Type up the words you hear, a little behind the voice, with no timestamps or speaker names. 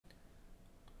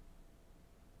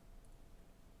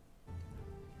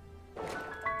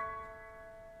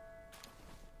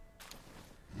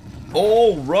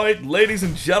Alright, ladies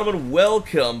and gentlemen,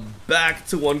 welcome back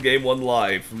to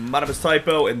 1Game1Life. My name is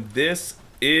Typo, and this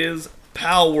is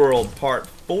Palworld, part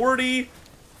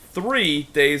 43,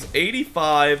 days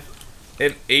 85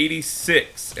 and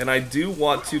 86. And I do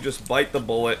want to just bite the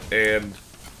bullet, and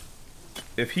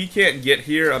if he can't get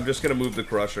here, I'm just going to move the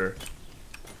crusher.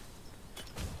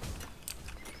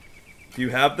 Do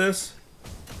you have this?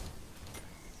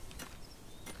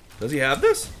 Does he have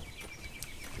this?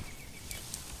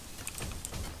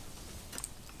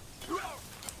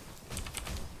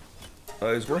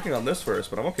 He's working on this first,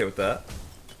 but I'm okay with that.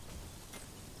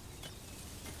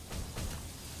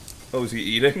 Oh, is he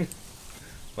eating?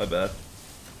 My bad.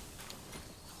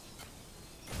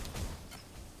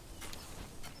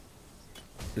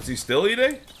 Is he still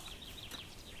eating?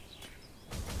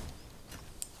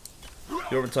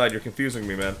 You're confusing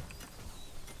me, man.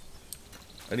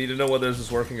 I need to know whether this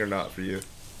is working or not for you.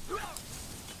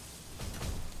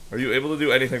 Are you able to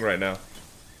do anything right now?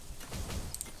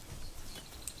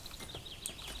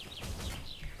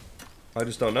 I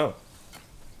just don't know.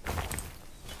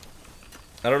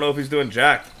 I don't know if he's doing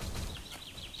jack.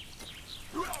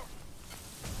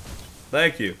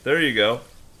 Thank you. There you go.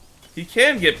 He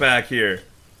can get back here.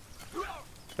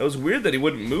 It was weird that he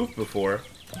wouldn't move before.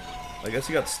 I guess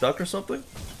he got stuck or something?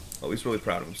 Oh, he's really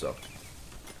proud of himself.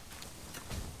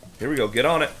 Here we go. Get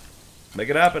on it. Make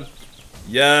it happen.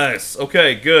 Yes.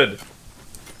 Okay, good.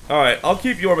 Alright, I'll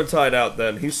keep Yorman tied out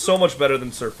then. He's so much better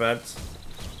than Serpent.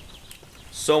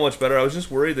 So much better. I was just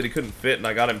worried that he couldn't fit and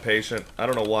I got impatient. I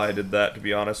don't know why I did that, to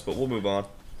be honest, but we'll move on.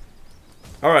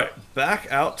 Alright,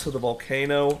 back out to the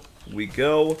volcano we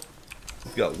go.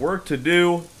 We've got work to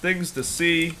do, things to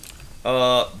see,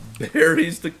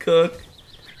 berries to cook,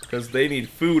 because they need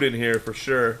food in here for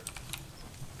sure.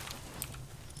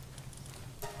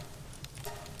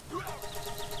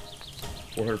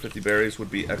 $450 berries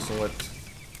would be excellent.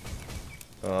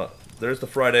 There's the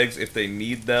fried eggs if they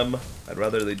need them. I'd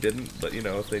rather they didn't, but you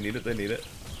know, if they need it, they need it.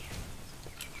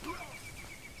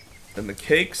 And the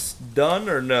cake's done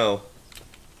or no?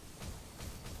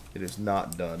 It is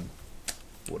not done.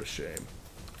 What a shame.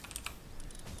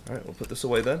 Alright, we'll put this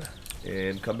away then,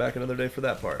 and come back another day for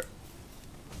that part.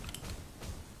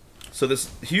 So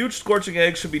this huge scorching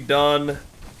egg should be done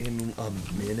in a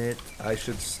minute. I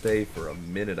should stay for a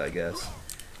minute, I guess.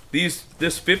 This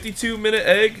 52-minute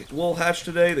egg will hatch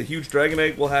today. The huge dragon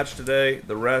egg will hatch today.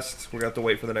 The rest, we're going to have to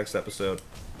wait for the next episode.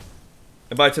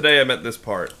 And by today, I meant this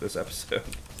part, this episode.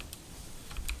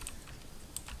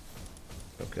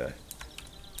 Okay.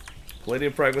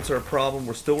 Palladium fragments are a problem.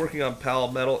 We're still working on pal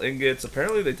metal ingots.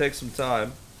 Apparently, they take some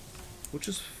time, which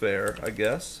is fair, I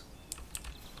guess.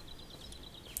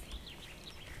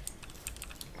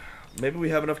 Maybe we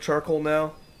have enough charcoal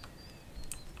now.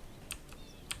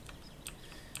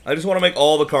 I just want to make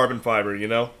all the carbon fiber, you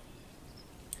know?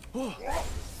 You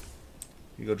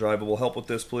go drive, we'll help with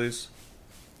this, please.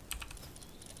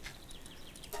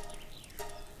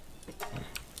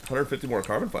 150 more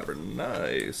carbon fiber.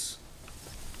 Nice.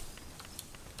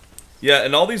 Yeah,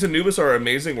 and all these Anubis are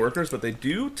amazing workers, but they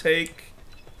do take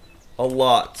a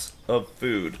lot of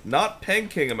food. Not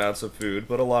King amounts of food,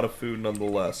 but a lot of food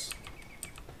nonetheless.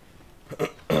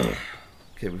 Okay,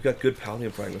 we've got good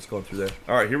palladium fragments going through there.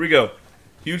 Alright, here we go.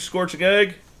 Huge scorching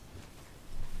egg.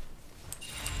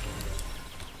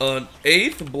 An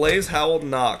 8th Blaze Howl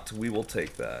knocked. We will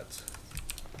take that.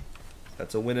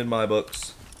 That's a win in my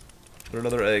books. Put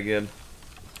another egg in.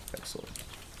 Excellent.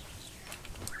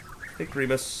 Hey,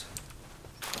 Grimus.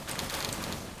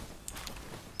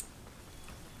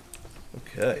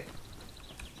 Okay.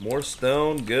 More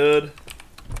stone. Good.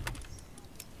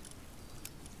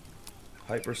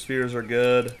 Hyperspheres are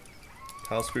good.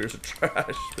 Pal spheres are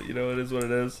trash, but you know, it is what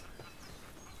it is.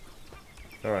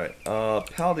 Alright,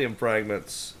 palladium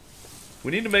fragments.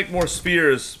 We need to make more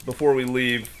spheres before we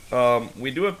leave.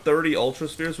 We do have 30 ultra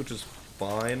spheres, which is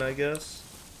fine, I guess.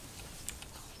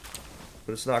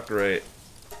 But it's not great.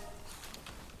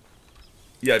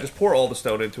 Yeah, just pour all the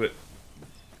stone into it.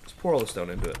 Just pour all the stone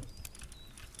into it.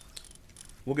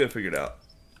 We'll get it figured out.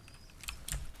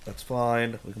 That's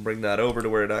fine. We can bring that over to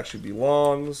where it actually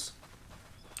belongs.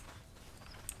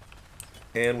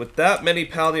 And with that many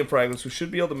palladium fragments, we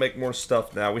should be able to make more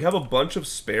stuff now. We have a bunch of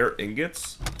spare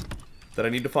ingots that I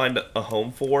need to find a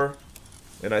home for.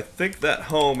 And I think that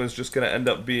home is just going to end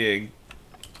up being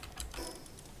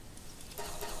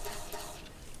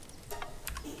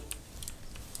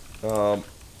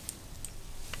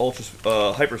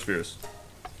hyperspheres.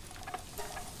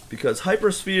 Because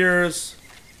hyperspheres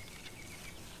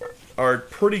are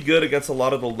pretty good against a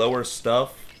lot of the lower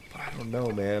stuff. But I don't know,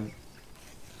 man.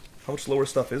 How much lower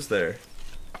stuff is there?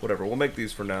 Whatever, we'll make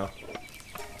these for now.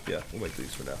 Yeah, we'll make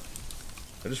these for now.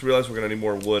 I just realized we're gonna need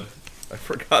more wood. I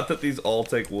forgot that these all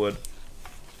take wood.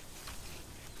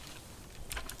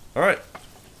 Alright.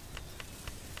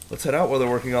 Let's head out while they're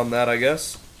working on that, I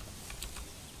guess.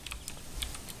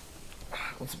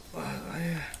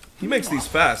 He makes these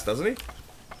fast, doesn't he?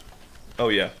 Oh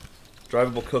yeah.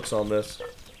 Drivable cooks on this.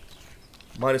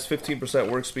 Minus 15%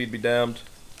 work speed, be damned.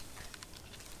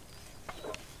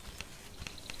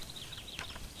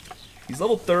 He's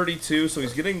level 32, so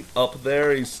he's getting up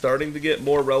there. He's starting to get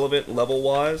more relevant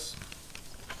level-wise.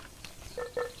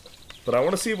 But I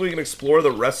want to see if we can explore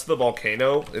the rest of the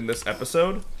volcano in this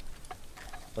episode.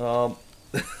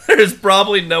 There's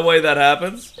probably no way that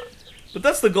happens. But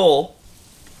that's the goal.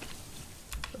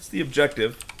 That's the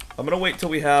objective. I'm going to wait till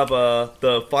we have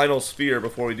the final sphere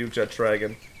before we do Jet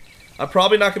Dragon. I'm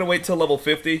probably not going to wait till level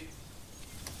 50.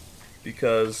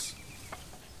 Because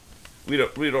we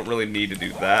don't really need to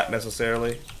do that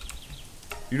necessarily.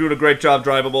 You're doing a great job,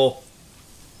 Drivable.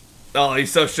 Oh,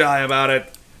 he's so shy about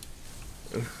it.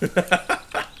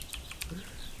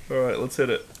 Alright, let's hit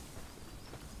it.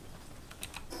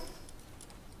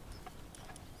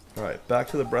 Alright, back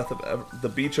to the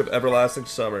beach of everlasting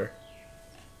summer.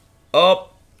 Oh!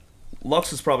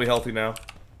 Lux is probably healthy now.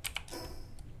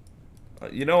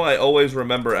 You know, I always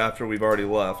remember after we've already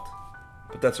left.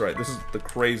 But that's right, this is the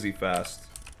crazy fast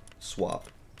swap.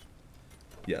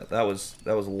 Yeah, that was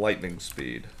lightning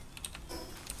speed.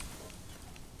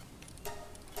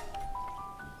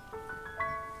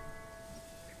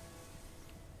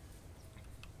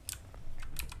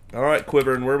 Alright,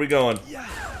 Quiverin, where are we going?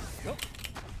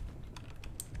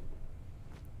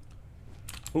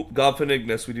 Oop, Godfin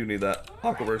Ignis, we do need that.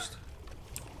 Aquaburst.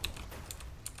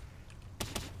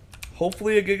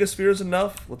 Hopefully a Gigasphere is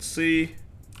enough. Let's see.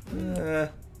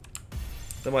 That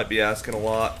might be asking a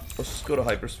lot. Let's just go to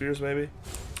Hyperspheres, maybe?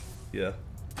 Yeah.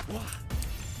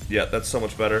 Yeah, that's so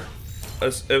much better.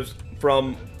 As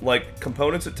from, like,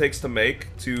 components it takes to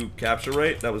make to capture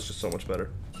rate, that was just so much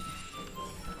better.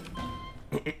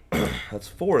 That's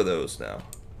 4 of those now.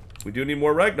 We do need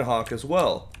more Ragnarok as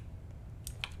well.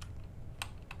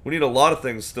 We need a lot of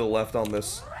things still left on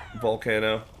this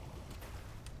volcano.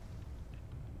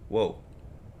 Whoa.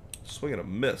 Swing and a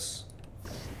miss.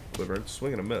 Quiverin,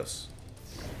 swing and a miss.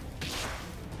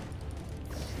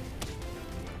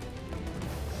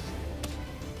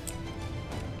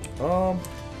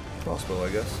 Crossbow, I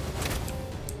guess.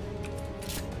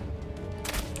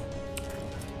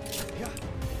 Yeah.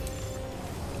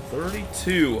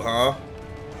 32, huh?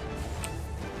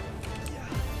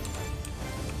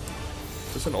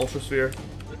 Is this an Ultra Sphere?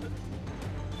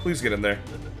 Please get in there.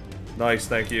 Nice,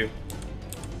 thank you.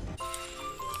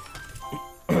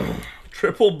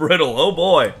 Triple Brittle, oh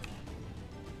boy.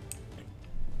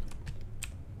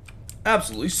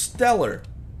 Absolutely stellar.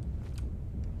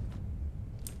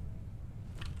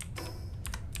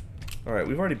 Alright,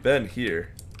 we've already been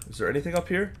here. Is there anything up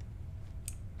here?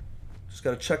 Just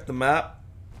gotta check the map.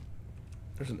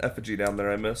 There's an effigy down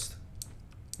there I missed.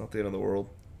 Not the end of the world.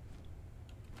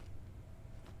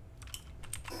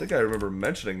 I think I remember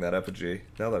mentioning that effigy,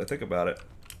 now that I think about it.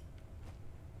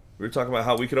 We were talking about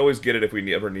how we could always get it if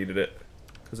we ever needed it.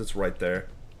 Because it's right there,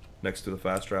 next to the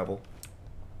fast travel.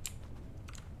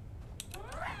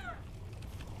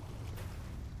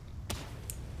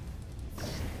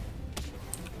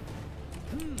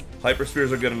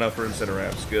 Hyperspheres are good enough for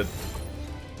Incineramps, good.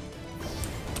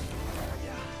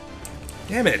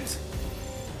 Damn it!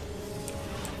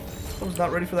 I was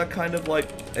not ready for that kind of,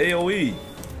 like, AoE.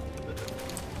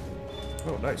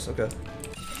 Oh, nice, okay.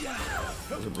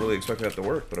 I wasn't really expecting that to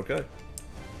work, but okay.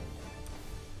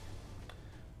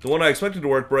 The one I expected to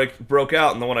work broke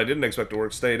out, and the one I didn't expect to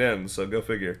work stayed in, so go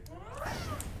figure.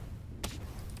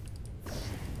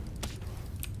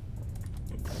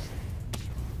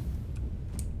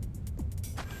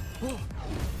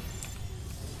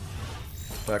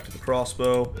 Back to the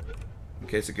crossbow, in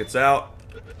case it gets out.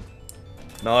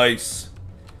 Nice.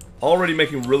 Already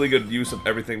making really good use of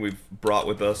everything we've brought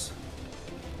with us.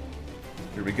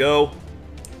 Here we go.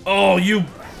 Oh, you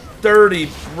dirty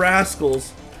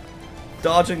rascals.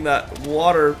 Dodging that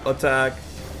water attack.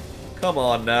 Come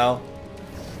on now.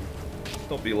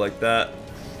 Don't be like that.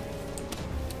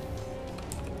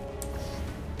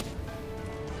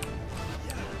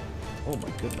 Oh my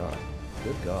good God.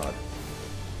 Good God.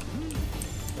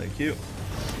 Thank you.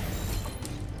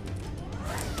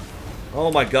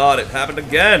 Oh my God, it happened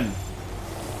again.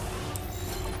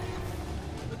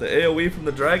 The AoE from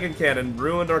the Dragon Cannon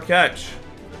ruined our catch.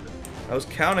 I was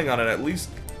counting on it at least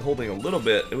holding a little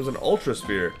bit. It was an Ultra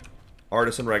Sphere.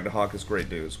 Artisan Ragnarok is great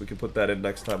news. We can put that in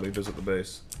next time we visit the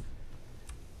base.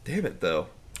 Damn it, though.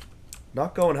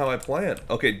 Not going how I planned.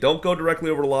 Okay, don't go directly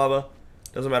over lava.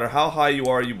 Doesn't matter how high you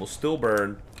are, you will still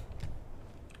burn.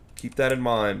 Keep that in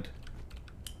mind.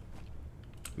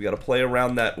 We gotta play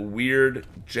around that weird,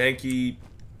 janky,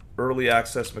 early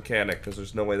access mechanic, because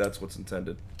there's no way that's what's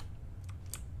intended.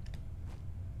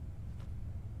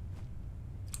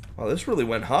 Wow, this really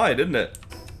went high, didn't it?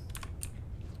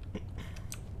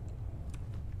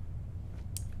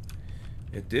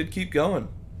 It did keep going.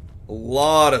 A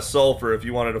lot of sulfur if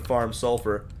you wanted to farm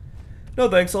sulfur. No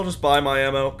thanks, I'll just buy my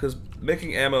ammo, because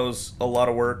making ammo's a lot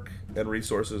of work and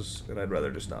resources, and I'd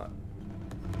rather just not.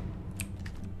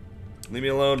 Leave me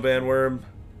alone, Bandworm.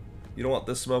 You don't want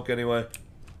this smoke anyway.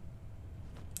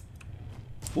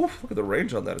 Oof, look at the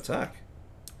range on that attack.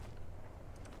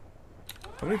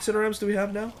 How many Incinerams do we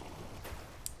have now?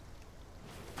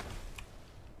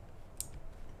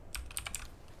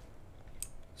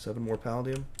 Seven more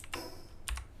Palladium.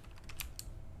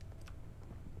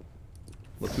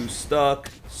 Look who's stuck.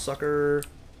 Sucker.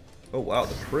 Oh wow,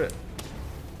 the crit.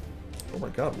 Oh my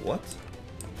god, what?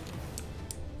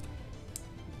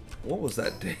 What was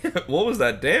that what was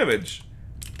that damage?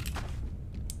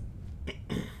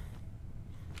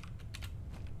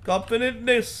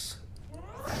 Confidentness.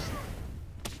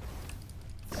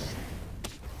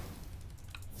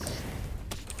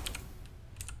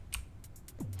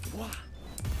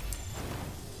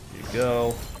 Here you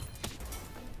go.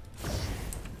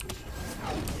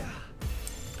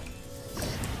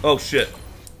 Oh shit.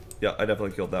 Yeah, I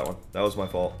definitely killed that one. That was my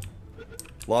fault.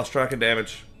 Lost track of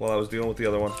damage while I was dealing with the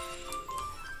other one.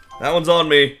 That one's on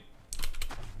me.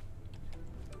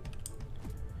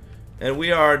 And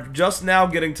we are just now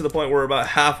getting to the point where we're about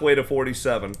halfway to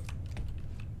 47.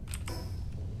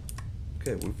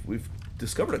 Okay, we've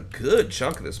discovered a good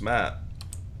chunk of this map.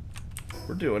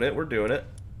 We're doing it, we're doing it.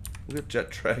 We'll get Jet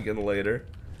Dragon later.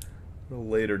 At a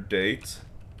later date.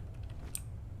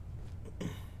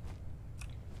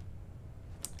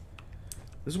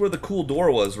 This is where the cool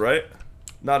door was, right?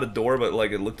 Not a door, but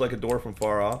like it looked like a door from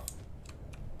far off.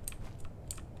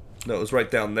 No, it was right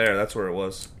down there. That's where it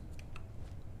was.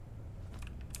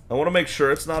 I want to make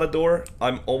sure it's not a door.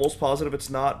 I'm almost positive it's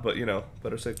not, but you know,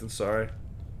 better safe than sorry.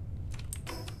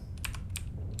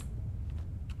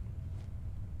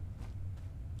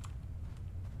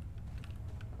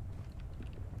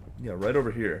 Yeah, right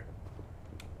over here.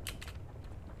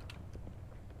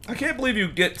 I can't believe you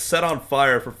get set on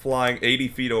fire for flying 80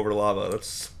 feet over lava. That's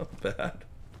so bad.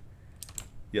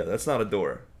 Yeah, that's not a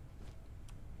door.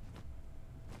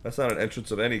 That's not an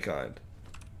entrance of any kind.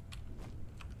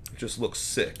 It just looks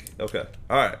sick. Okay,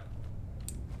 alright.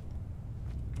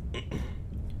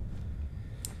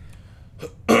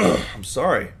 I'm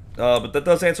sorry. But that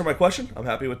does answer my question. I'm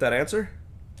happy with that answer.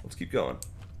 Let's keep going.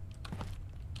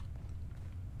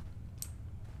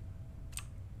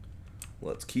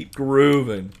 Let's keep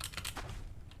grooving.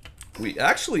 We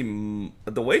actually,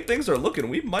 the way things are looking,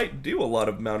 we might do a lot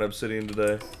of Mount Obsidian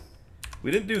today. We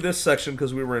didn't do this section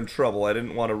because we were in trouble. I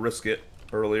didn't want to risk it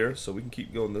earlier, so we can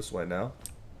keep going this way now.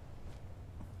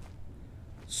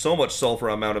 So much sulfur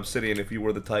on Mount Obsidian if you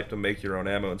were the type to make your own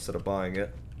ammo instead of buying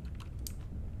it.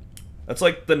 That's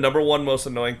like the #1 most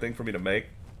annoying thing for me to make.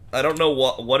 I don't know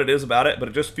what it is about it, but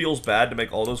it just feels bad to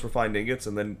make all those refined ingots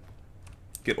and then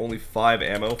get only 5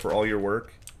 ammo for all your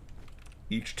work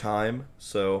each time.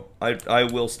 So I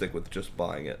will stick with just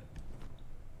buying it.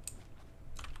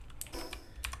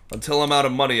 Until I'm out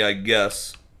of money, I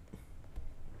guess.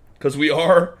 Because we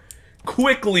are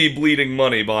quickly bleeding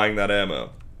money buying that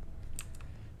ammo.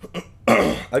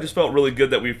 I just felt really good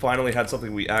that we finally had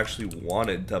something we actually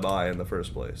wanted to buy in the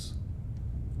first place.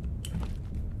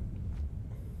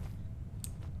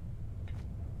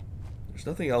 There's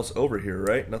nothing else over here,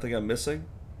 right? Nothing I'm missing?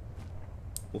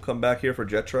 We'll come back here for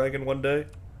Jet Dragon one day?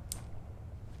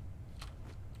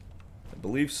 I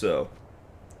believe so.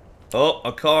 Oh,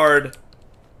 a card!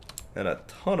 And a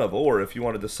ton of ore if you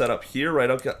wanted to set up here,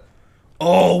 right? Okay.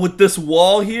 Oh, with this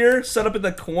wall here? Set up in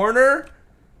the corner?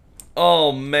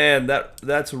 Oh man,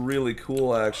 that's really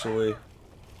cool actually.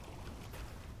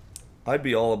 I'd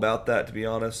be all about that, to be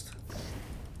honest.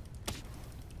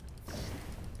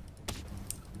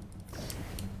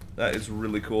 That is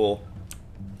really cool.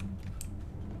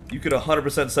 You could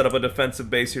 100% set up a defensive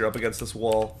base here up against this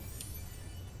wall.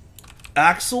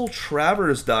 Axel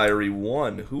Traver's Diary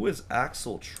 1. Who is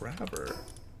Axel Traver?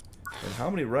 And how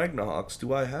many Ragnaroks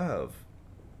do I have?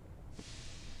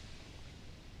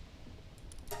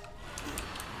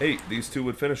 8. These two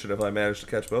would finish it if I managed to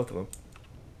catch both of them.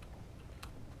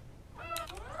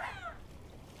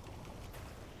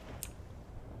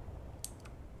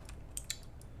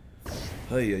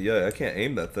 Hey, I can't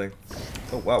aim that thing.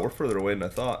 Oh wow, we're further away than I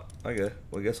thought. Okay,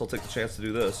 well I guess I'll take the chance to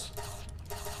do this.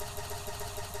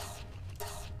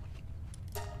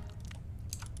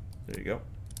 There you go.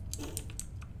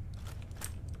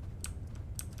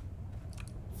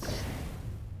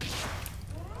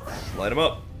 Light him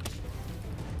up.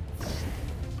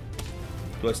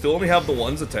 Do I still only have the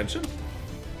one's attention?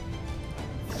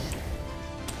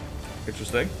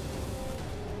 Interesting.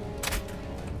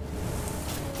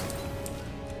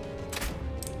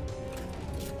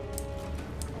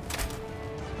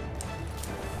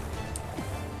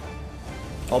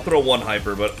 I'll throw one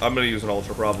hyper, but I'm gonna use an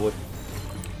ultra probably.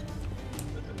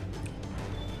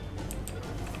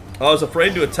 I was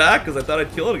afraid to attack because I thought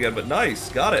I'd kill it again, but nice,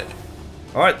 got it.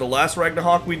 Alright, the last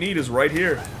Ragnarok we need is right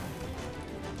here.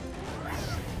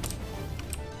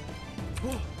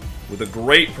 With a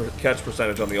great catch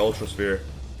percentage on the Ultra Sphere.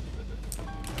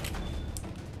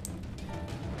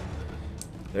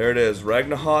 There it is,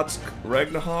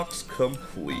 Ragnarok's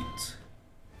complete.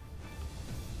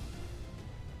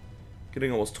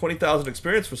 Getting almost 20,000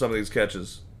 experience for some of these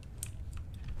catches.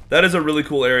 That is a really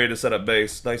cool area to set up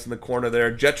base. Nice in the corner there.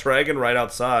 Jet Dragon right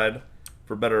outside.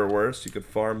 For better or worse, you could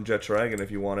farm Jet Dragon if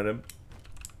you wanted him.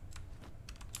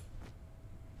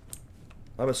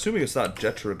 I'm assuming it's not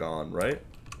Jet Dragon, right?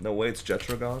 No way it's Jet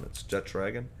Dragon. It's Jet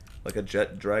Dragon. Like a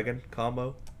Jet Dragon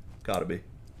combo. Gotta be.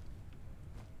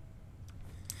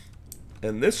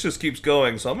 And this just keeps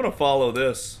going, so I'm gonna follow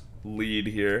this lead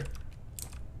here.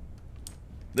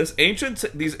 These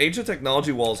ancient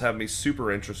technology walls have me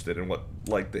super interested in what,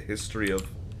 like, the history of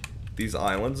these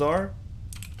islands are.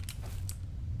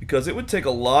 Because it would take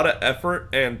a lot of effort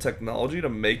and technology to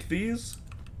make these.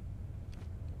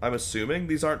 I'm assuming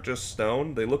these aren't just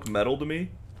stone. They look metal to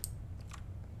me.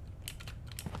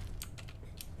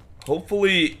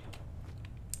 Hopefully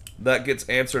that gets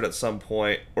answered at some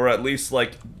point. Or at least,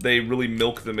 like, they really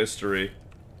milk the mystery.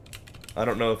 I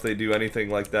don't know if they do anything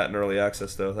like that in early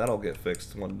access, though. That'll get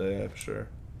fixed one day, I'm sure.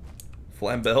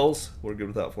 Flambeels? We're good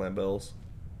without flambeels.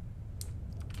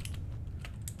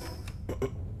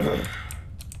 It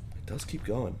does keep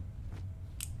going.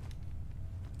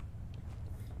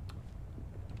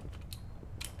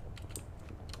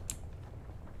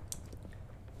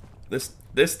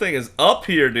 This thing is up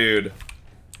here, dude.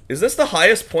 Is this the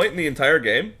highest point in the entire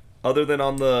game? Other than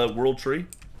on the world tree?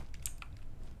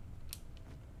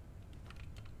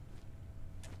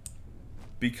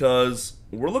 Because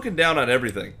we're looking down at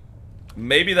everything.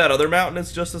 Maybe that other mountain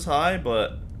is just as high,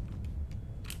 but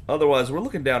otherwise we're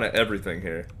looking down at everything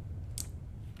here.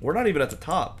 We're not even at the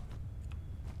top.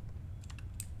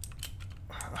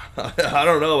 I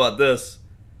don't know about this.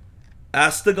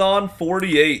 Astagon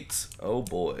 48. Oh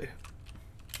boy.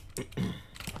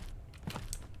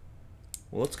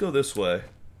 Well, let's go this way.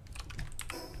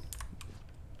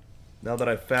 Now that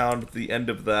I've found the end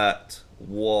of that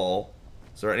wall.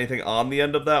 Is there anything on the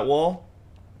end of that wall?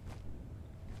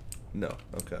 No.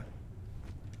 Okay.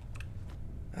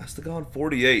 Astagon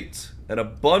 48. And a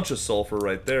bunch of sulfur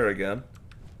right there again.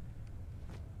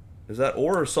 Is that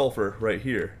ore or sulfur right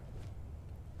here?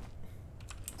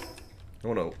 I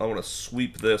wanna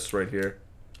sweep this right here.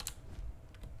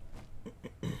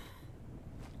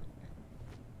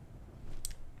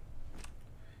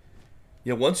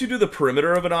 Yeah, once you do the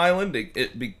perimeter of an island,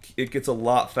 it gets a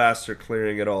lot faster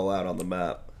clearing it all out on the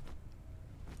map.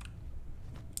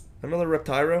 Another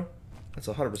Reptyro? That's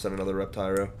 100% another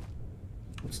Reptyro.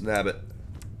 Let's nab it.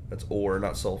 That's ore,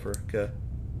 not sulfur. Okay.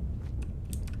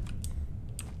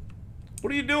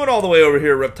 What are you doing all the way over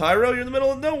here, Reptyro? You're in the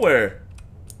middle of nowhere.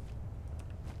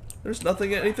 There's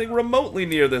anything remotely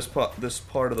near this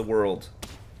part of the world.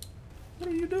 What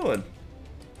are you doing?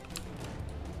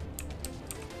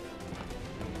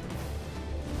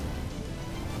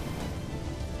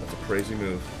 That's a crazy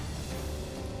move.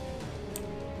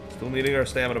 Still needing our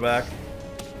stamina back.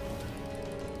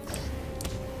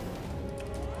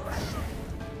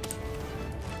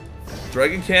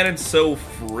 Dragon Cannon's so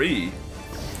free.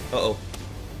 Uh-oh.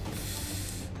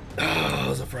 I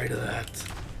was afraid of that.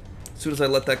 As soon as I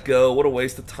let that go, what a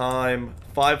waste of time.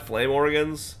 5 flame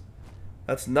organs?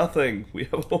 That's nothing. We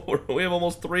have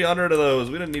almost 300 of those.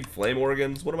 We didn't need flame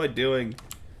organs. What am I doing?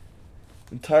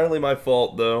 Entirely my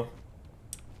fault, though.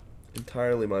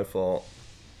 Entirely my fault.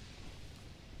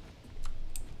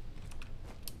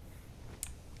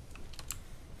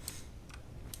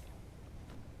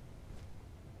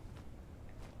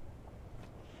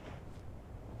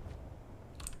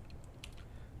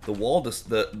 The wall,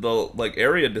 the like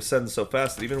area descends so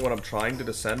fast that even when I'm trying to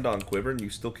descend on Quivern, you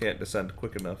still can't descend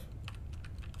quick enough.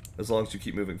 As long as you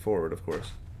keep moving forward, of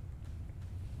course.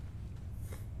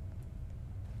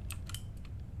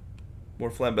 More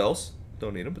Flambells.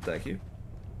 Don't need them, but thank you.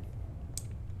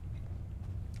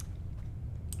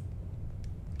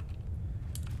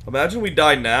 Imagine we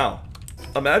die now.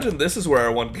 Imagine this is where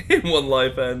our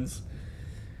 1Game1Life ends.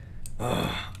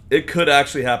 It could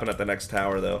actually happen at the next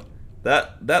tower, though.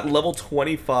 That level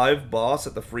 25 boss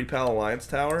at the Free Pal Alliance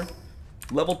tower,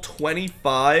 level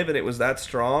 25, and it was that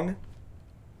strong.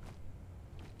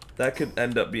 That could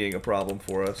end up being a problem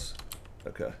for us.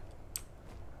 Okay.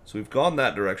 So we've gone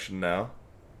that direction now.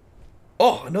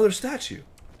 Oh, another statue.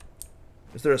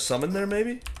 Is there a summon there,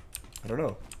 maybe? I don't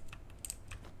know.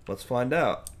 Let's find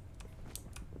out.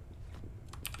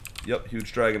 Yep,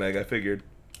 huge dragon egg, I figured.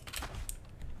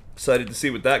 Excited to see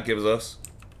what that gives us.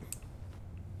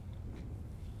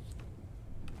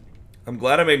 I'm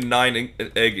glad I made 9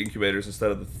 egg incubators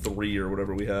instead of the 3 or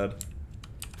whatever we had.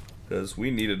 Because we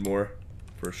needed more,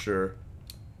 for sure.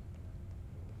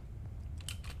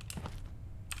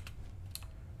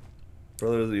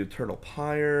 Brother of the Eternal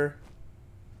Pyre.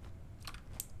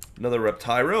 Another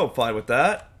Reptyro, I'm fine with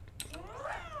that.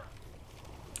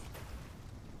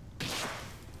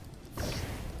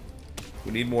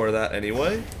 We need more of that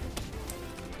anyway.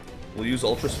 We'll use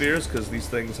Ultra Spheres because these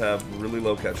things have really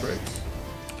low catch rates.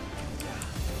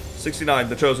 69,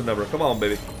 the chosen number. Come on,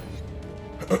 baby.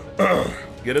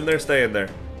 Get in there, stay in there.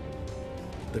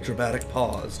 The dramatic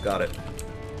pause. Got it.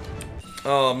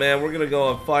 Oh, man, we're going to go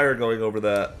on fire going over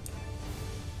that.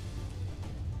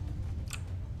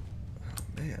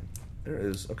 Oh, man. There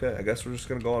is. Okay, I guess we're just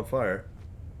going to go on fire.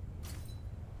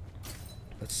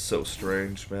 That's so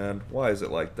strange, man. Why is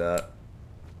it like that?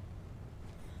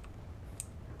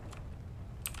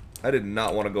 I did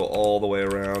not want to go all the way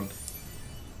around.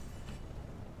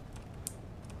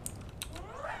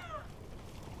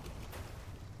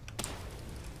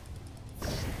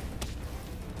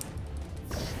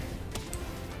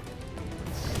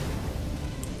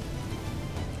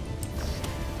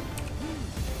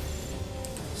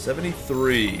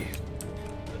 $73.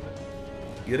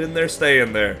 Get in there, stay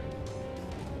in there.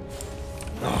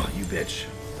 Oh, you bitch.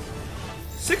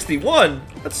 61?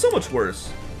 That's so much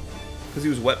worse. Because he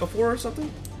was wet before or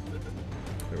something?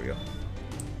 There we go.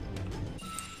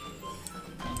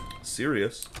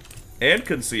 Serious. And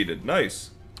conceded.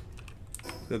 Nice.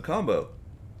 Good combo.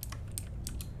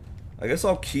 I guess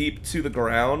I'll keep to the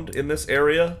ground in this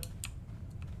area.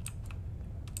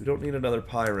 We don't need another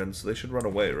Pyron, so they should run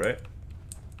away, right?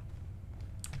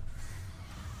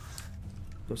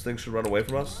 Those things should run away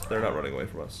from us? They're not running away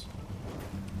from us.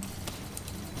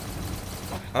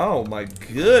 Oh my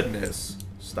goodness.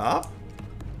 Stop.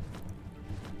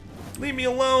 Leave me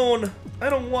alone. I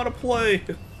don't want to play.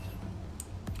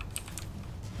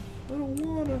 I don't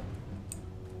want to. Is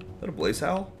that a Blaze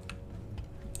Howl?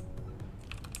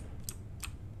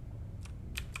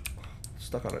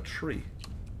 Stuck on a tree.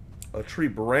 A tree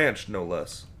branch, no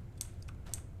less.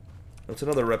 That's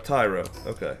another Reptyro.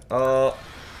 Okay.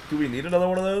 Do we need another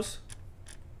one of those?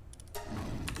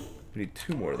 We need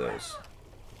 2 more of those.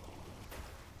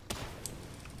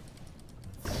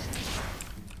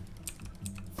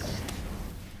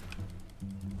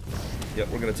 Yep,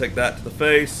 we're gonna take that to the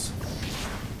face.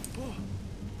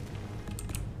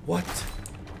 What?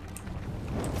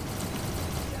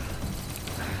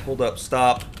 Hold up,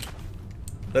 stop.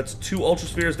 That's 2 Ultra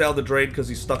Spheres down the drain because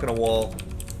he's stuck in a wall.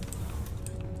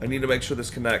 I need to make sure this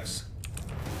connects.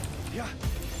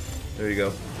 There you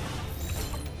go.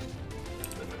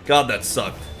 God, that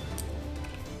sucked.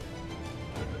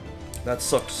 That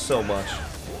sucked so much.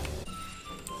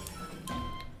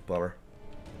 Bummer.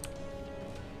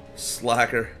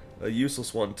 Slacker. A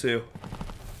useless one, too.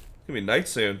 It's gonna be night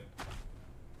soon.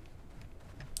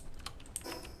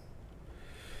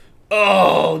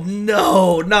 Oh,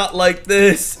 no! Not like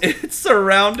this! It's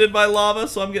surrounded by lava,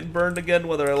 so I'm getting burned again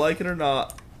whether I like it or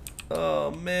not. Oh,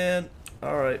 man.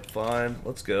 Alright, fine.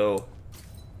 Let's go.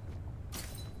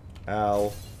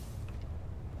 Ow.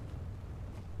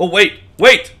 Oh, wait!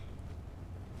 Wait!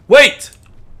 Wait!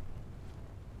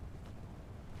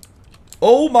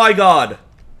 Oh my god!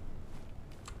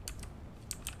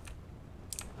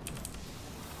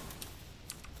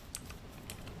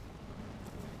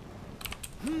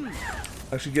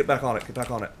 Actually, get back on it. Get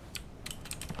back on it.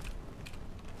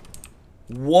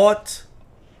 What?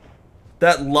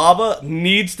 That lava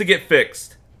needs to get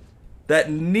fixed. That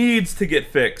needs to get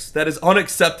fixed. That is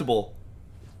unacceptable.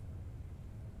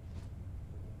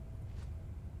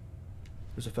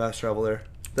 There's a fast travel there.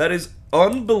 That is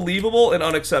unbelievable and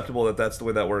unacceptable that that's the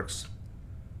way that works.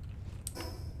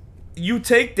 You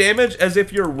take damage as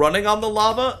if you're running on the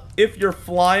lava if you're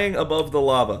flying above the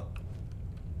lava.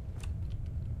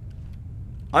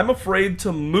 I'm afraid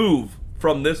to move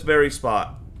from this very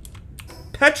spot.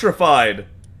 petrified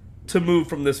to move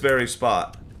from this very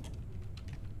spot.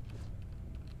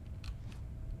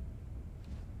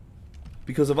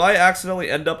 Because if I accidentally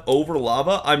end up over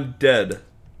lava, I'm dead.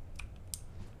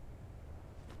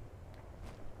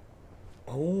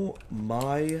 Oh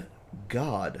my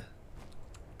god.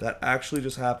 That actually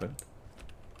just happened.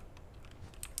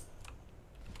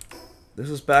 This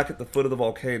is back at the foot of the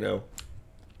volcano.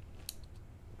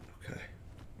 Okay.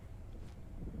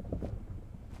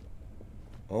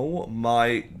 Oh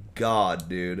my god,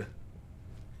 dude.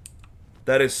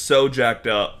 That is so jacked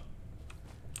up.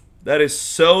 That is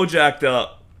so jacked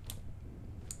up.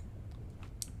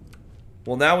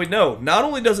 Well, now we know. Not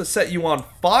only does it set you on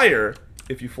fire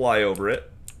if you fly over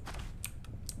it,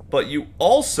 but you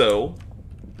also...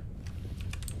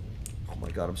 Oh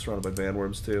my god, I'm surrounded by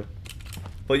bandworms too.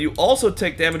 But you also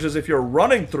take damages if you're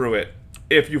running through it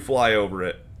if you fly over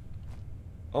it.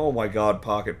 Oh my god,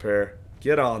 Pocket Pear.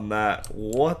 Get on that.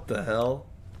 What the hell?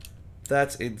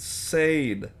 That's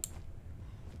insane.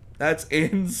 That's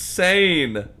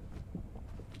insane.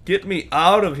 Get me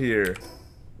out of here.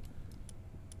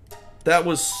 That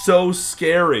was so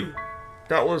scary.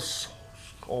 That was...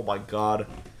 Oh my god.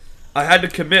 I had to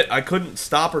commit. I couldn't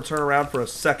stop or turn around for a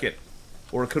second.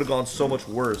 Or it could have gone so much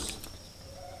worse.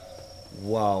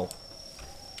 Wow.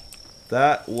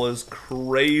 That was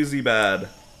crazy bad.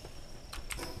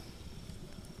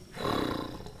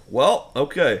 Well,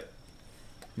 okay.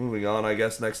 Moving on, I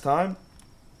guess, next time.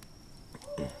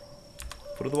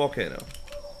 Foot of the volcano.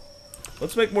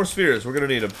 Let's make more spheres. We're going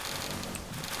to need them.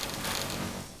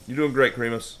 You're doing great,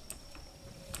 Cremus.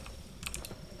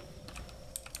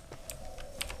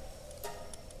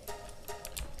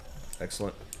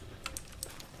 Excellent.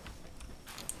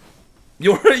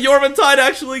 Yormantide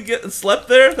actually slept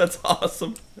there? That's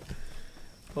awesome.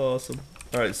 Awesome.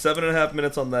 Alright, 7.5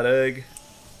 minutes on that egg.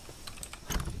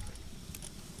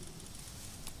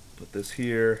 Put this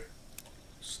here.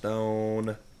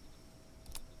 Stone.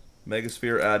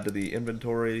 Megasphere, add to the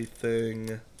inventory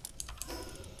thing.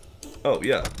 Oh,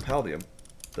 yeah, Paldium.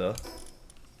 Duh.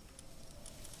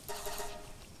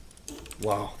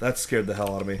 Wow, that scared the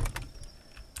hell out of me.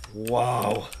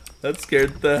 Wow. That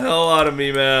scared the hell out of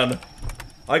me, man.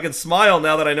 I can smile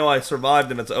now that I know I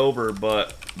survived and it's over,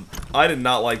 but I did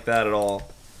not like that at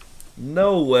all.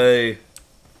 No way.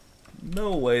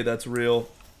 No way that's real.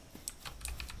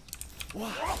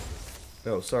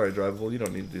 Oh, sorry, Drivable. You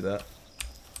don't need to do that.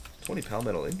 20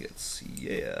 palmetto ingots.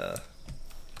 Yeah.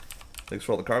 Thanks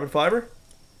for all the carbon fiber.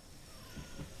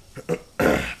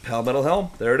 Palmetto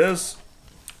helm. There it is.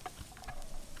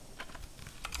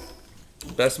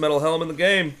 Best metal helm in the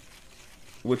game.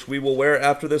 Which we will wear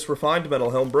after this refined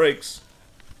metal helm breaks.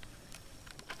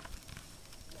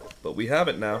 But we have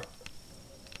it now.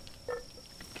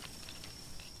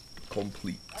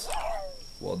 Complete.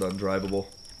 Well done, Drivable.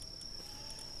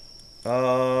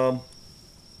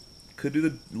 Could do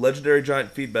the legendary giant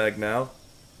feed bag now.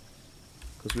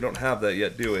 Because we don't have that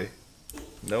yet, do we?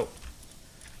 Nope.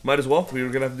 Might as well. We were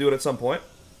going to have to do it at some point.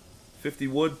 50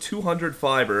 wood, 200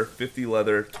 fiber, 50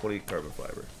 leather, 20 carbon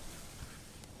fiber.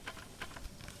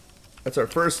 That's our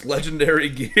first legendary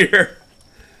gear.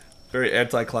 Very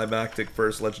anticlimactic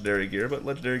first legendary gear, but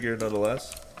legendary gear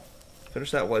nonetheless. Finish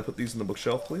that while I put these in the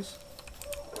bookshelf, please.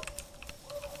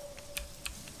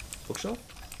 Bookshelf?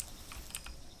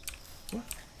 What?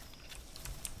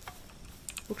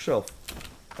 Bookshelf.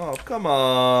 Oh, come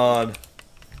on.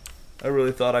 I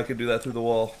really thought I could do that through the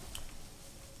wall.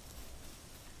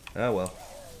 Ah, well.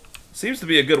 Seems to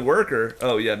be a good worker.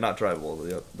 Oh, yeah, not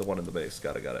drivable. The one in the base.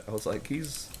 Got it. I was like,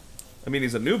 he's... I mean,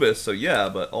 he's Anubis, so yeah,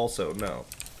 but also no.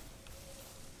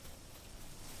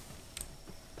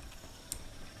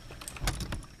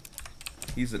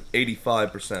 He's an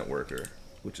 85% worker,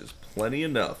 which is plenty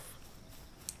enough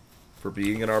for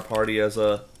being in our party as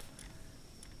a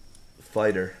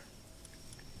fighter.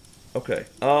 Okay.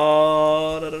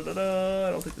 I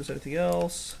don't think there's anything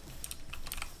else.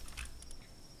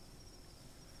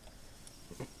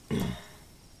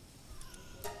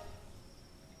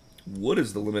 Wood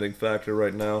is the limiting factor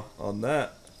right now on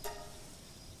that.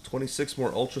 26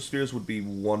 more Ultra Spheres would be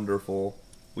wonderful.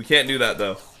 We can't do that,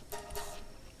 though.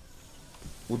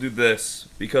 We'll do this,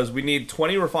 because we need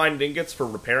 20 refined ingots for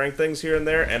repairing things here and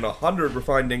there, and 100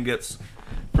 refined ingots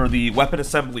for the weapon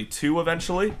assembly 2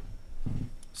 eventually.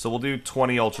 So we'll do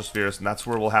 20 Ultra Spheres, and that's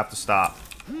where we'll have to stop.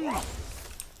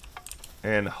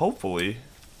 And hopefully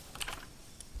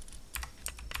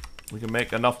we can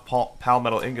make enough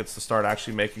palmetto ingots to start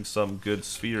actually making some good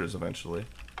spheres eventually.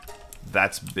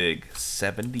 That's big.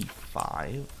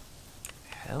 75?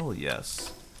 Hell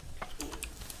yes.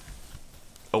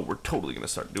 Oh, we're totally gonna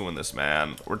start doing this,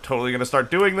 man. We're totally gonna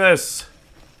start doing this!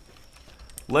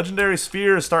 Legendary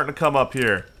Sphere is starting to come up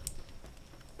here.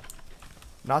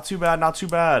 Not too bad, not too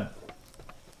bad.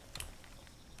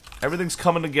 Everything's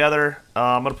coming together.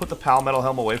 I'm gonna put the Pal Metal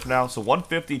Helm away for now. So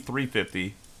 150,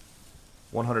 350,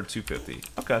 100, 250.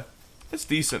 Okay. It's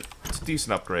decent. It's a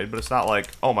decent upgrade, but it's not like,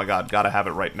 oh my god, gotta have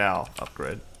it right now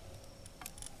upgrade.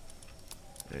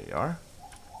 There you are.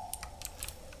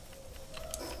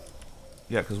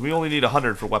 Yeah, because we only need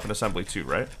 100 for weapon assembly too,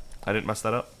 right? I didn't mess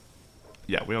that up?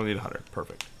 Yeah, we only need 100.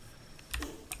 Perfect.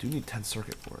 Do need 10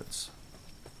 circuit boards.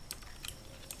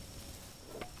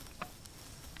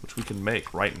 Which we can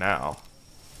make right now.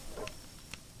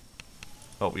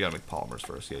 Oh, we gotta make polymers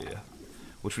first. Yeah, yeah.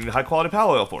 Which we need high quality pal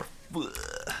oil for.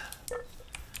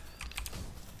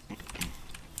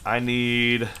 I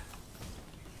need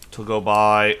to go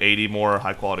buy 80 more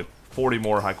high quality, 40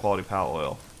 more high quality pal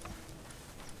oil.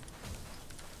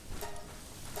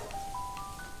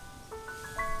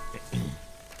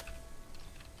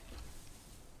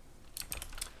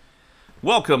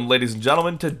 Welcome, ladies and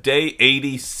gentlemen, to day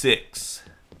 86.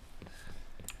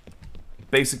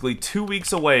 Basically 2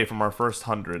 weeks away from our first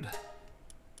 100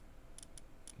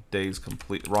 days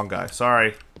complete. Wrong guy.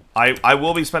 Sorry. I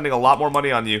will be spending a lot more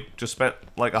money on you. Just spent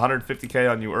like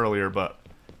 150k on you earlier, but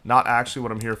not actually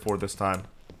what I'm here for this time.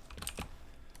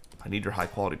 I need your high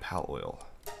quality pal oil.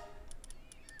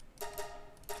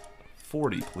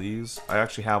 40, please. I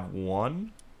actually have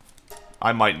one.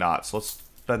 I might not, so let's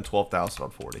spend 12,000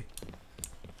 on 40.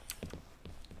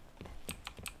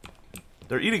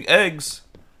 They're eating eggs.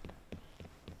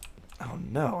 Oh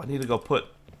no, I need to go put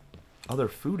other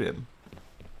food in.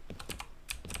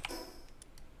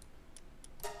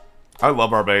 I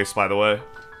love our base, by the way.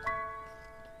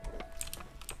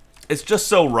 It's just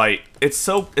so right. It's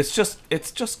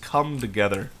just come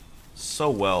together so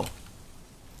well.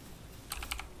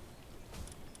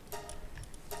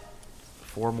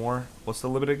 4 more. What's the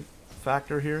limiting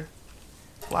factor here?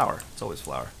 Flour. It's always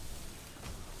flour.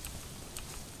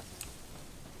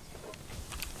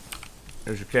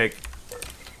 Here's your cake.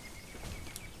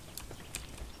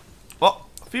 Oh,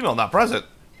 female not present.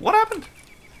 What happened?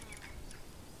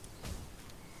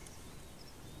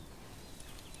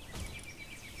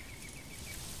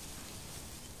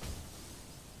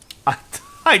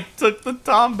 I took the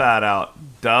Tombat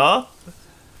out. Duh.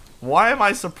 Why am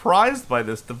I surprised by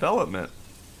this development?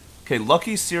 Okay,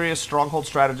 Lucky, Serious, Stronghold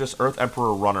Strategist, Earth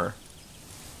Emperor, Runner.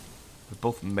 They're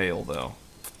both male, though.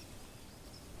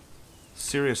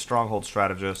 Serious Stronghold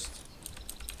Strategist.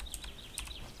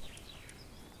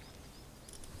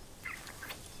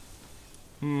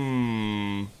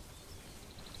 We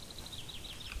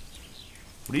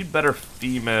need better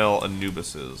female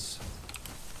Anubises.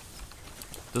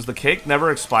 Does the cake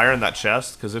never expire in that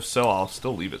chest? Because if so, I'll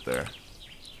still leave it there.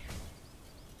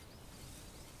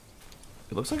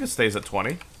 It looks like it stays at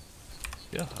 20.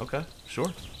 Yeah, okay,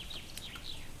 sure.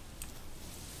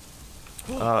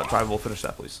 Drive, we'll finish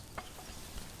that, please.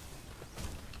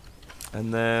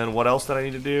 And then, what else did I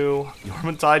need to do?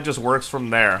 Yormantide just works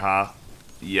from there, huh?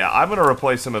 Yeah, I'm gonna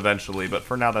replace him eventually, but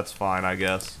for now that's fine, I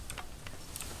guess.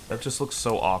 That just looks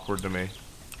so awkward to me.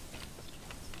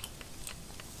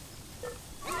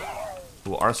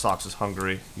 Ooh, Arsox is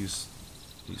hungry. He's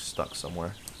stuck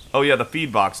somewhere. Oh yeah, the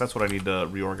feed box. That's what I need to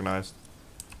reorganize.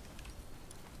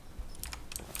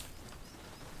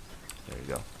 There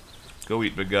you go. Go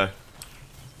eat, big guy.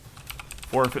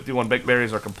 451 baked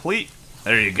berries are complete.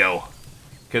 There you go.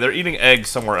 Okay, they're eating eggs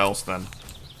somewhere else then.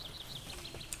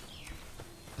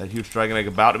 That huge dragon egg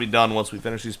about to be done once we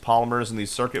finish these polymers and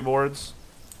these circuit boards.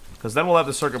 Because then we'll have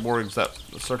the circuit boards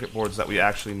that we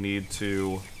actually need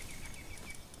to.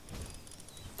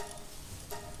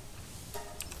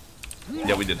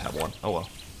 Yeah, we did have one. Oh well.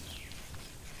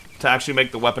 To actually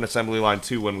make the weapon assembly line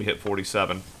 2 when we hit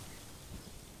 47.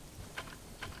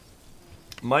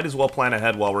 Might as well plan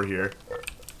ahead while we're here.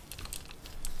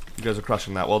 You guys are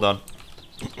crushing that. Well done.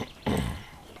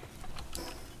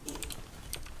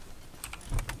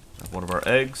 Have one of our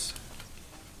eggs.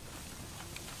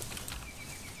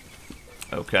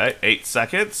 Okay, 8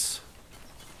 seconds.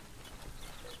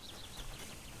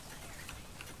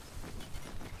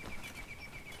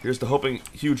 Here's to hoping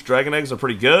huge dragon eggs are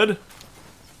pretty good.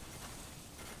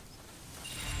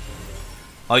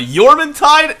 A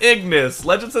Yormantide Ignis!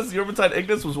 Legend says the Yormantide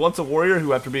Ignis was once a warrior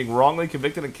who, after being wrongly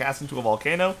convicted and cast into a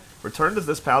volcano, returned as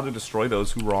this pal to destroy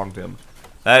those who wronged him.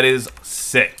 That is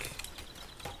sick.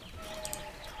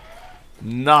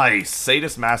 Nice!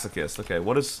 Sadist Masochist. Okay,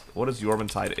 what is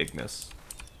Yormantide Ignis?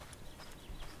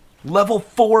 Level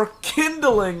 4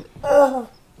 Kindling! Oh,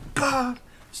 God!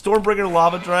 Stormbringer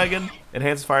Lava Dragon.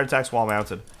 Enhances fire attacks while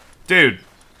mounted. Dude.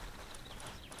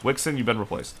 Wixen, you've been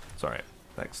replaced. Sorry.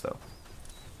 Thanks, though.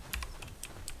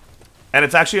 And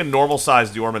it's actually a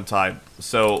normal-sized Yormantide.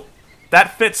 So,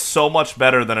 that fits so much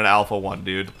better than an Alpha one,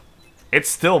 dude. It's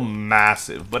still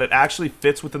massive, but it actually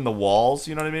fits within the walls,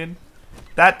 you know what I mean?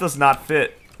 That does not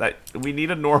fit. We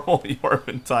need a normal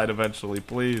Yormantide eventually,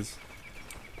 please.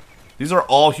 These are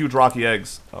all huge rocky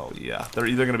eggs. Oh, yeah. They're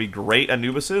either going to be great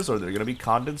Anubises or they're going to be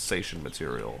condensation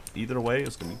material. Either way,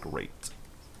 it's going to be great.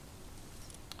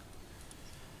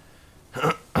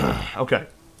 Okay.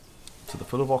 To the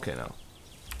foot of the volcano.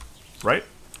 Right?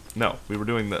 No, we were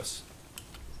doing this.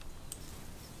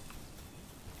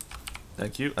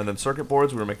 Thank you. And then circuit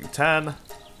boards, we were making 10.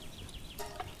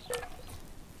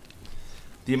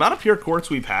 The amount of pure quartz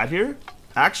we've had here,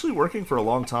 actually working for a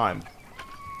long time.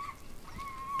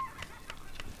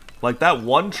 Like, that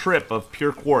one trip of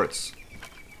pure quartz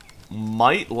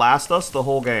might last us the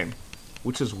whole game.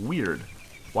 Which is weird.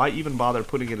 Why even bother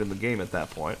putting it in the game at that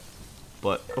point?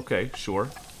 But, okay, sure.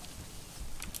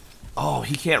 Oh,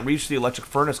 he can't reach the electric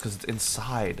furnace because it's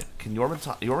inside. Can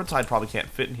Yormantide probably can't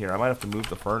fit in here. I might have to move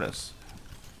the furnace.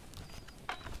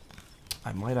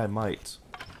 I might.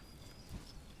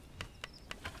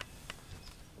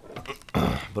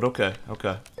 But okay.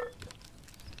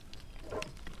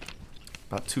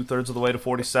 About 2/3 of the way to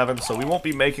 47, so we won't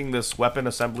be making this weapon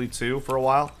assembly 2 for a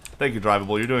while. Thank you,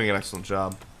 Drivable. You're doing an excellent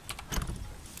job.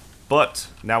 But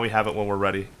now we have it when we're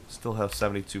ready. Still have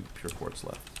 72 pure quartz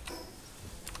left.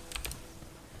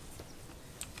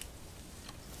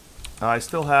 I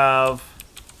still have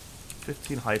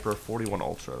 15 hyper, 41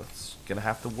 ultra. That's gonna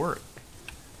have to work.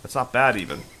 That's not bad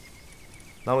even.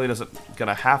 Not only is it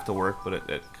gonna have to work, but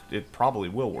it probably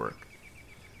will work.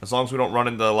 As long as we don't run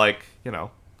into, like, you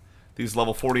know, these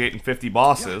level 48 and 50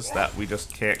 bosses that we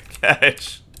just can't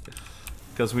catch.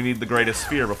 Because we need the greatest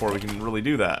sphere before we can really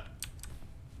do that.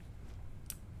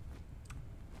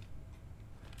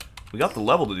 We got the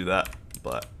level to do that,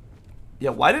 but... yeah,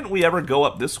 why didn't we ever go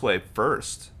up this way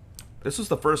first? This was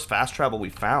the first fast travel we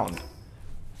found.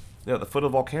 Yeah, the foot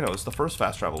of the volcano is the first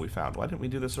fast travel we found. Why didn't we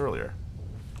do this earlier?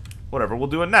 Whatever, we'll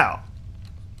do it now.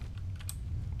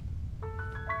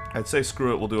 I'd say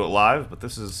screw it, we'll do it live, but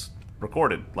this is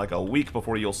recorded like a week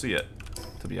before you'll see it,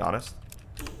 to be honest.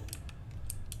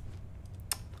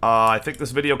 I think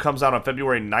this video comes out on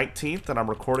February 19th, and I'm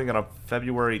recording it on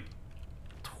February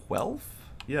 12th?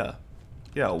 Yeah,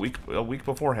 a week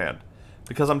beforehand.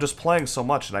 Because I'm just playing so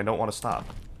much and I don't want to stop.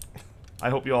 I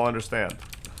hope you all understand.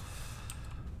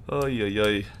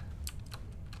 Oy.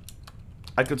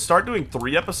 I could start doing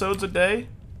 3 episodes a day,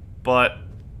 but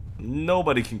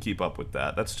nobody can keep up with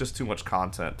that. That's just too much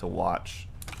content to watch.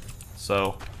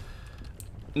 So,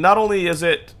 not only is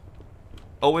it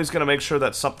always going to make sure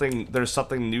that there's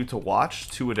something new to watch,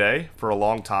 2 a day, for a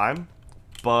long time,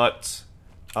 but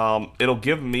it'll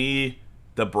give me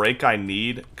the break I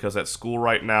need, because at school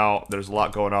right now, there's a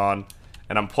lot going on,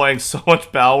 and I'm playing so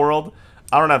much Palworld,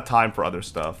 I don't have time for other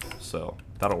stuff, so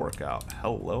that'll work out.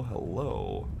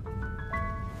 Hello.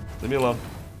 Leave me alone.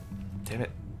 Damn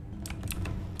it.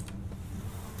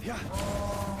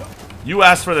 You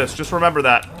asked for this, just remember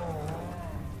that.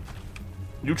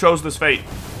 You chose this fate.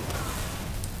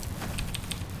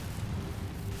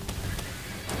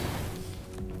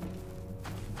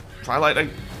 Try lightning.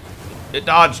 It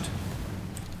dodged.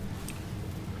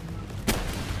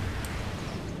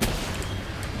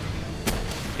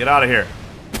 Get out of here.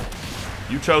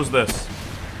 You chose this.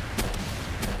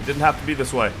 It didn't have to be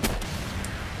this way.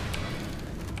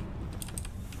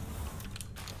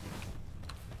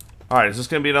 Alright, is this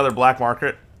going to be another black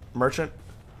market merchant?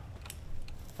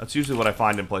 That's usually what I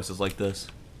find in places like this.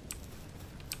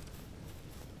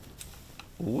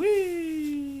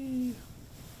 Whee!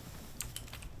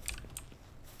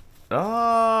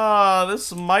 Ah,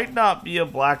 this might not be a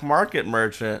black market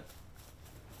merchant.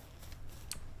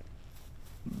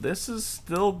 This is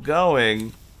still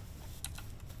going.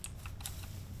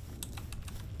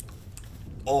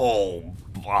 Oh,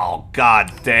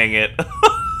 god dang it.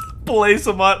 Blaze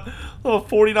him up. Oh,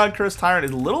 49 Curse Tyrant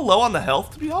is a little low on the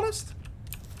health, to be honest.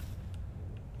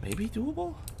 Maybe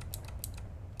doable?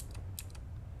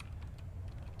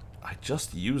 I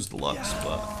just used Lux,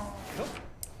 but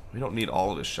we don't need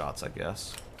all of his shots, I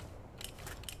guess.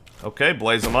 Okay,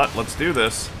 Blaze him up. Let's do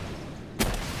this.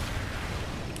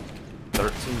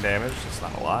 13 damage. That's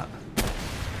not a lot.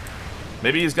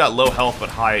 Maybe he's got low health but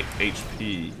high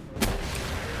HP.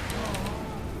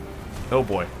 Oh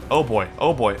boy. Oh boy.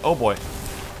 Oh boy. Oh boy.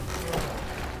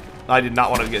 I did not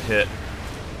want to get hit.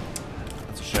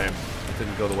 That's a shame. It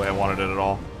didn't go the way I wanted it at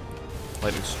all.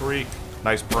 Lightning Streak.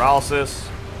 Nice paralysis.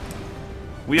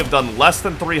 We have done less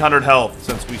than 300 health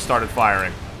since we started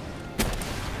firing.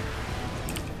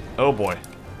 Oh boy.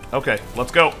 Okay,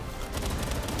 let's go.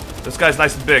 This guy's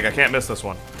nice and big. I can't miss this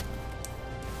one.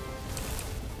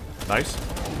 Nice.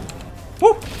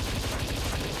 Woo!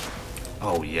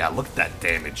 Oh yeah, look at that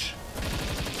damage.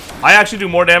 I actually do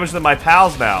more damage than my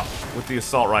pals now with the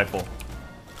assault rifle.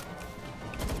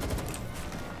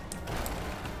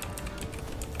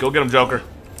 Go get him, Joker.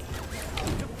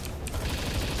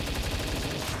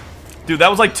 Dude, that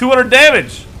was like 200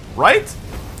 damage, right?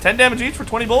 10 damage each for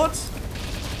 20 bullets?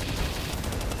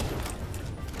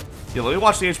 Yeah, let me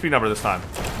watch the HP number this time.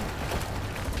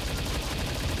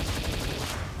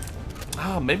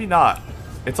 Ah, maybe not.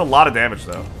 It's a lot of damage,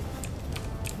 though.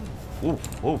 Ooh,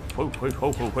 ooh, ooh, ooh,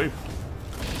 ooh, ooh, ooh.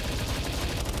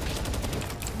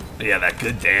 Yeah, that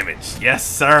good damage. Yes,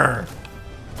 sir.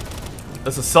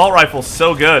 This assault rifle's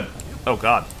so good. Oh,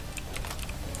 God.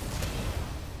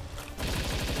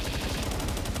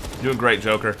 Doing great,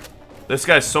 Joker. This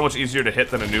guy's so much easier to hit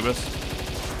than Anubis.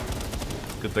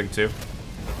 Good thing, too.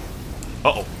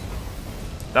 Uh-oh.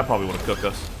 That probably would have cooked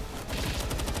us.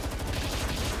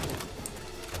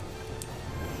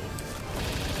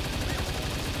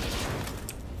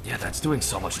 Yeah, that's doing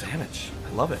so much damage.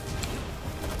 I love it.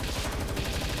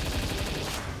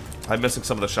 I'm missing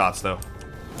some of the shots, though.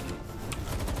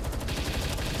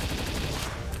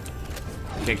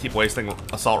 Can't keep wasting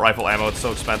assault rifle ammo. It's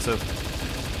so expensive.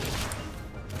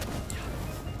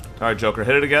 Alright, Joker.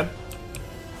 Hit it again.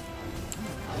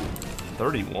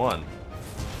 31.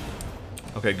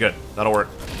 Okay, good. That'll work.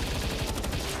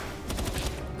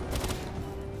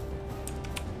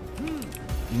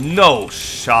 No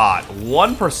shot.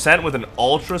 1% with an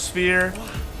Ultra Sphere?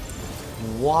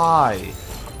 Why?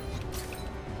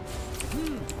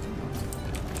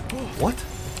 What?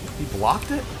 He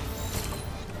blocked it?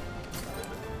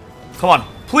 Come on.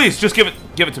 Please, just give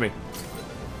it to me.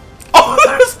 Oh,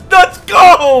 let's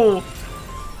go!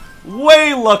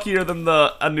 Way luckier than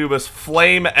the Anubis.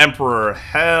 Flame Emperor.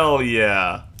 Hell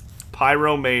yeah.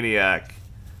 Pyromaniac.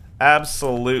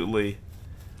 Absolutely.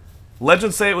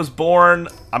 Legends say it was born.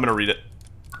 I'm gonna read it.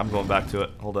 I'm going back to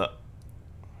it. Hold up.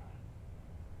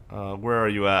 Where are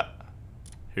you at?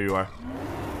 Here you are.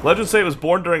 Legends say it was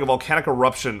born during a volcanic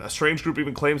eruption. A strange group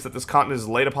even claims that this continent is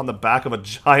laid upon the back of a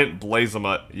giant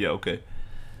blazemut. Yeah, okay.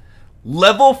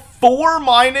 Level 4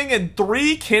 mining and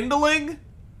 3 kindling?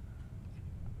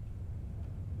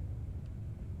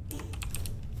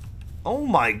 Oh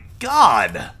my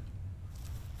god.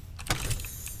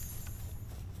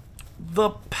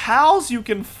 The pals you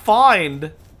can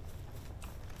find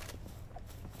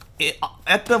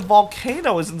at the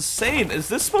volcano is insane. Is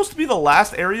this supposed to be the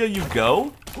last area you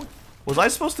go? Was I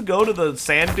supposed to go to the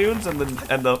sand dunes and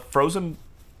the frozen,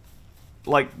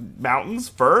 like, mountains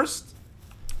first?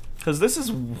 Because this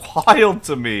is wild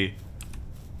to me.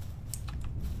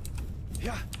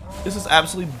 This is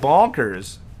absolutely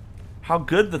bonkers. How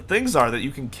good the things are that you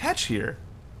can catch here.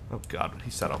 Oh god, he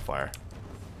set on fire.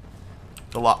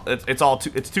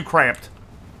 It's too cramped.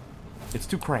 It's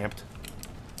too cramped.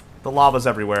 The lava's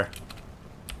everywhere.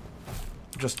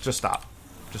 Just stop.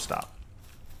 Just stop.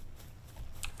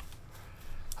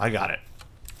 I got it.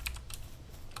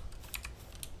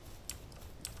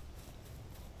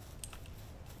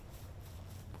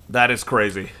 That is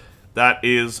crazy. That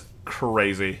is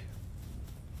crazy.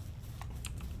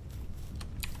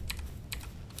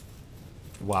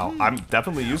 Wow, I'm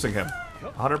definitely using him.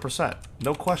 100%.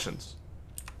 No questions.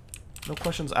 No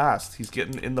questions asked. He's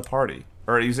getting in the party.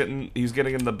 Or he's getting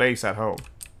in the base at home.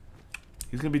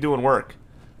 He's gonna be doing work.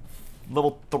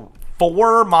 Level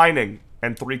 4 mining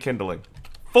and 3 kindling.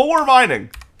 4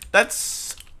 mining!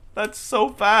 That's so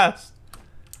fast.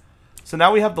 So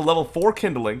now we have the level 4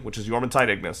 kindling, which is Yormantide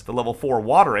Ignis, the level 4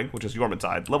 watering, which is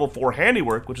Yormantide, level 4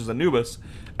 handiwork, which is Anubis,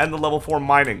 and the level 4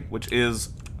 mining, which is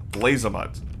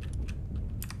Blazemut.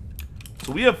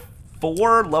 So we have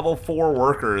 4 level 4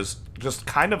 workers just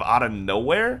kind of out of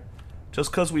nowhere,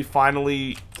 just because we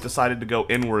finally decided to go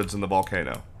inwards in the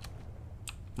volcano.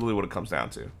 Really what it comes down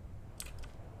to.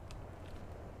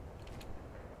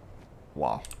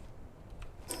 Wow.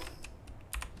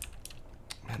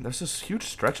 Man, there's this huge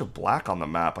stretch of black on the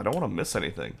map. I don't want to miss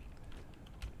anything.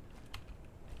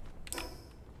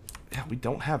 Yeah, we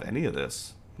don't have any of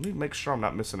this. Let me make sure I'm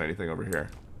not missing anything over here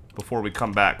before we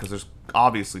come back, because there's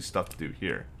obviously stuff to do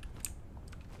here.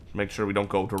 Make sure we don't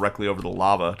go directly over the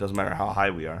lava. Doesn't matter how high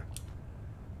we are.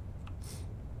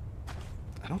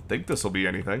 I don't think this will be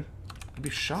anything. I'd be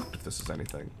shocked if this is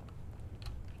anything.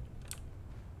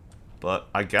 But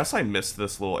I guess I missed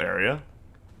this little area.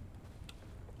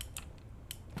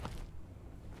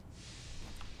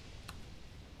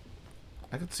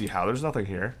 I could see how. There's nothing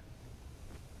here.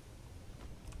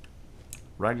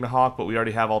 Ragnarok, but we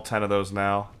already have all 10 of those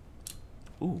now.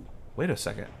 Ooh, wait a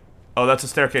second. Oh, that's a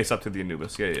staircase up to the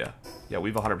Anubis. Yeah, yeah. Yeah,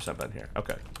 we've 100% been here.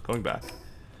 Okay, going back.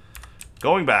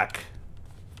 Going back.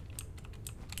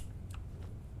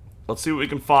 Let's see what we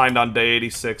can find on day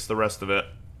 86, the rest of it.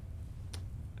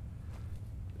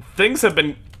 Things have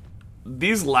been...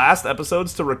 These last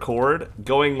episodes to record,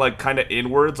 going, like, kind of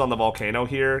inwards on the volcano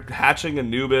here, hatching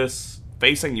Anubis,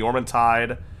 facing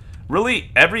Yormantide.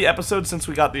 Really, every episode since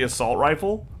we got the assault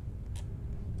rifle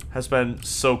has been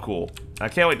so cool. I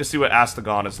can't wait to see what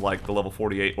Astagon is like, the level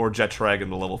 48, or Jetreg in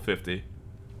the level 50.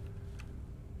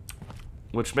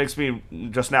 Which makes me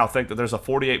just now think that there's a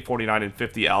 48, 49, and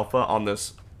 50 alpha on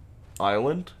this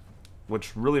island,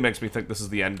 which really makes me think this is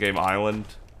the endgame island.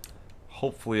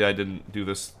 Hopefully I didn't do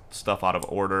this stuff out of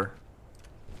order.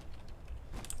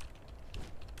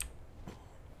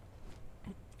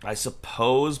 I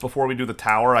suppose before we do the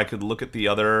tower, I could look at the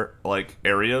other, like,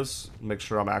 areas, make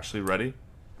sure I'm actually ready.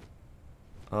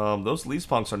 Those leaf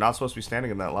punks are not supposed to be standing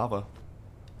in that lava.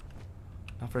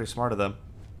 Not very smart of them.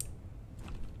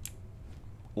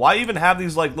 Why even have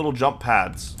these, like, little jump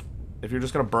pads if you're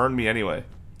just gonna burn me anyway?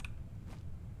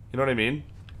 You know what I mean?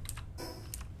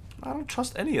 I don't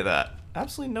trust any of that.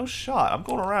 Absolutely no shot. I'm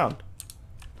going around.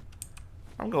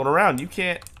 I'm going around. You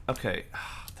can't... Okay.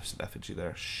 There's an effigy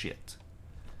there. Shit.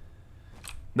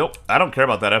 Nope. I don't care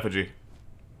about that effigy.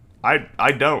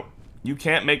 I don't. You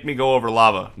can't make me go over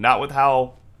lava. Not with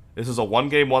how... This is a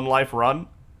 1Game1Life run.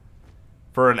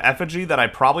 For an effigy that I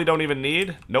probably don't even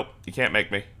need. Nope. You can't make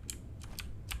me.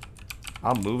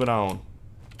 I'm moving on.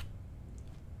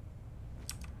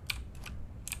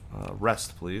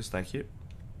 Rest, please. Thank you.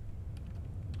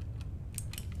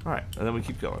 Alright, and then we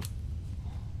keep going.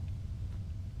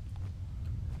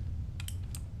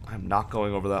 I'm not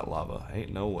going over that lava.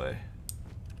 Ain't no way.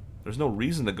 There's no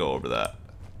reason to go over that.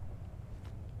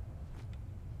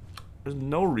 There's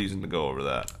no reason to go over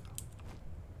that.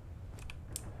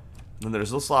 And then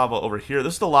there's this lava over here.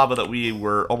 This is the lava that we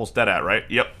were almost dead at, right?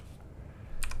 Yep.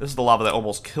 This is the lava that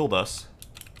almost killed us.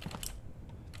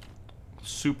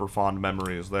 Super fond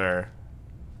memories there.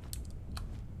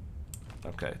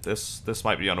 Okay, this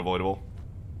might be unavoidable.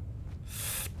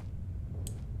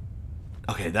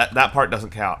 Okay, that part doesn't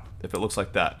count if it looks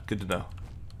like that. Good to know.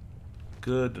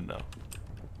 Good to know.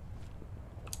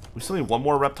 We still need one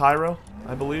more Reptyro,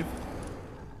 I believe.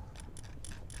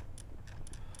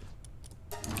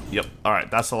 Yep, alright,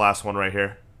 that's the last one right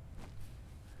here.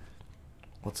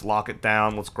 Let's lock it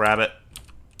down, let's grab it.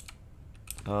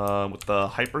 With the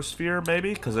Hypersphere,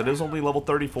 maybe? Because it is only level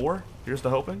 34. Here's the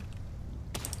hoping.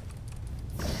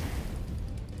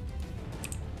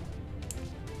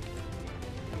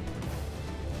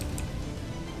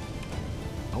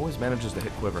 Always manages to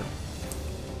hit Quiver.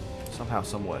 Somehow,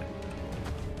 some way.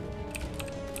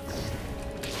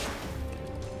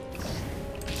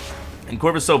 And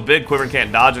Quiver's so big, Quiver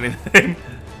can't dodge anything.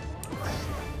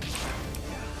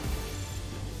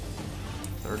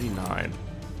 39.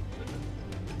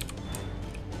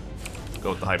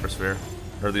 Go with the Hypersphere.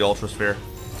 Or the Ultrasphere.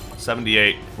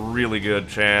 78. Really good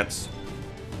chance.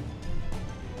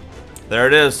 There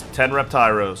it is. 10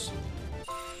 Reptyros.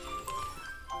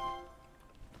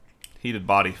 Heated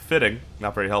body. Fitting.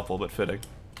 Not very helpful, but fitting.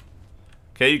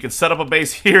 Okay, you can set up a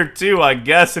base here too, I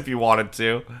guess, if you wanted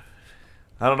to.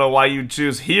 I don't know why you'd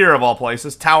choose here of all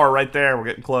places. Tower right there. We're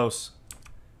getting close.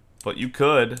 But you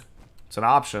could. It's an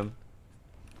option.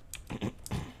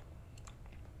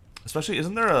 Especially,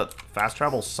 isn't there a fast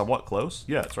travel somewhat close?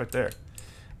 Yeah, it's right there.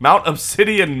 Mount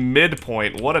Obsidian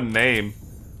Midpoint. What a name.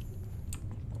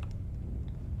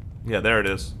 Yeah, there it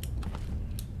is.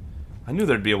 I knew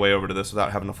there'd be a way over to this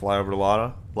without having to fly over to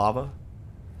lava.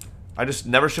 I just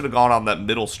never should have gone on that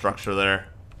middle structure there.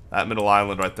 That middle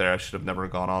island right there. I should have never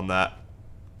gone on that.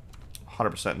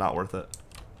 100% not worth it.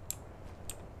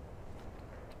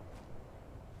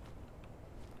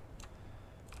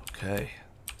 Okay.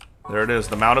 There it is.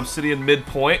 The Mount Obsidian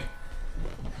Midpoint.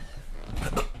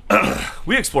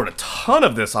 We explored a ton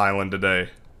of this island today.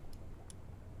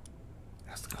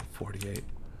 That's the 48.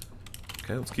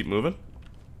 Okay, let's keep moving.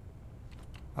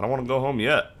 I don't want to go home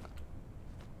yet.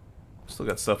 Still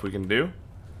got stuff we can do.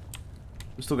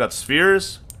 We still got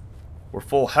spheres. We're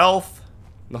full health.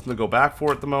 Nothing to go back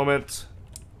for at the moment.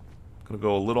 Gonna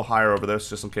go a little higher over this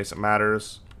just in case it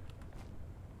matters.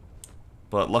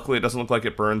 But luckily it doesn't look like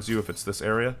it burns you if it's this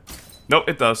area. Nope,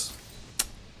 it does.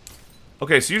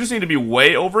 Okay, so you just need to be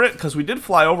way over it, because we did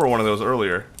fly over one of those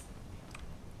earlier.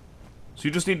 So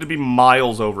you just need to be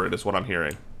miles over it, is what I'm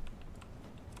hearing.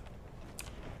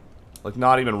 Like,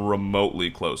 not even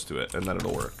remotely close to it, and then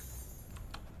it'll work.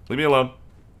 Leave me alone.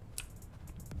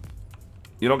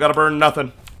 You don't gotta burn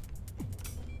nothing.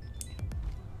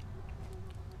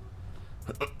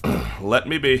 Let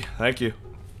me be. Thank you.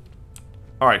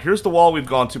 Alright, here's the wall we've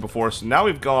gone to before, so now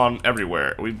we've gone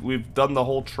everywhere. We've done the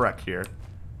whole trek here.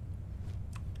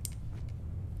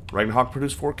 Ragnarok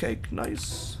produced 4 cake.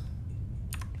 Nice.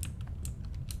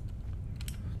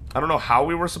 I don't know how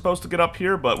we were supposed to get up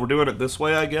here, but we're doing it this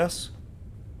way, I guess.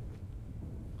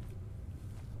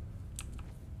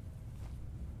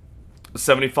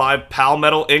 $75 pal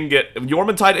metal ingot.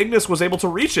 Yormantide Ignis was able to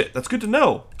reach it. That's good to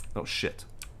know. Oh, shit.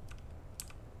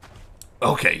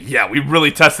 Okay, yeah, we really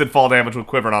tested fall damage with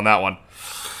Quivering on that one.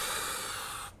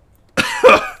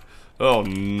 Oh,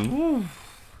 no.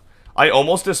 I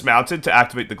almost dismounted to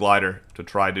activate the glider to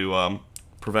try to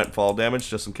prevent fall damage,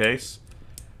 just in case.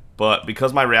 But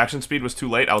because my reaction speed was too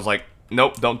late, I was like,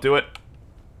 nope, don't do it.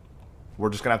 We're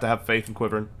just going to have faith in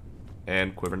Quivering.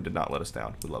 And Quivering did not let us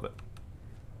down. We love it.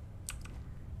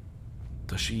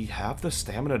 Does she have the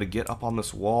stamina to get up on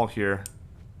this wall here?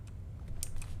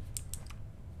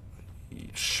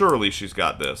 Surely she's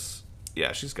got this.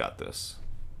 Yeah, she's got this.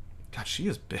 God, she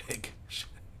is big.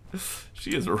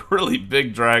 She is a really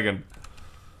big dragon.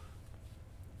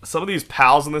 Some of these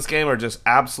pals in this game are just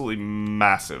absolutely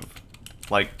massive.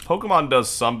 Like, Pokemon does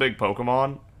some big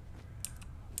Pokemon.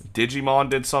 Digimon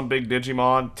did some big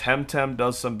Digimon. Temtem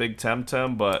does some big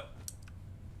Temtem, but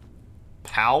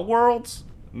Palworld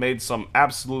made some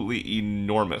absolutely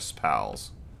enormous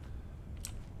pals.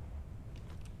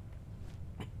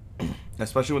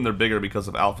 Especially when they're bigger because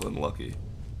of Alpha and Lucky.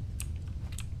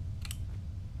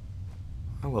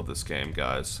 I love this game,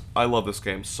 guys. I love this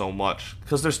game so much.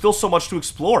 Because there's still so much to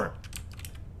explore.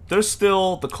 There's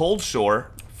still the Cold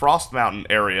Shore, Frost Mountain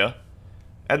area.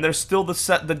 And there's still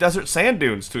the desert sand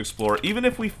dunes to explore. Even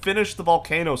if we finish the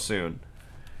volcano soon.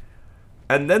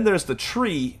 And then there's the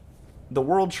tree. The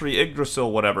World Tree,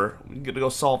 Yggdrasil, whatever. We get to go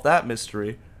solve that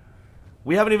mystery.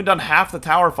 We haven't even done half the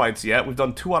tower fights yet. We've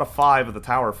done 2 out of 5 of the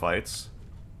tower fights.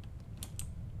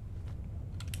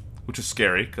 Which is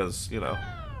scary, because, you know,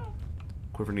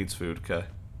 Quiver needs food, okay.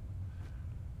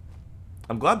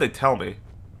 I'm glad they tell me.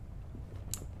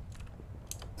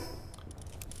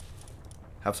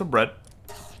 Have some bread.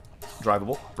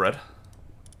 Drivable bread.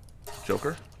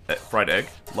 Joker. Fried egg.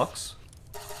 Lux.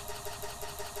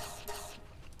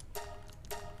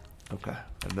 Okay.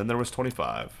 And then there was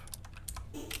 25.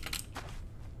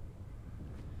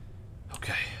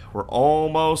 Okay. We're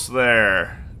almost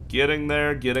there. Getting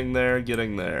there, getting there,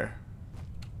 getting there.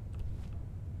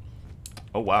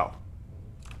 Oh, wow.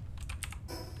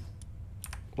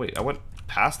 Wait, I went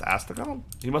past Astagon?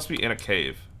 He must be in a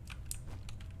cave.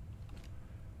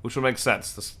 Which would make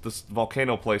sense. This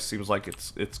volcano place seems like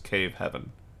it's cave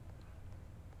heaven.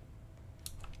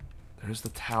 There's the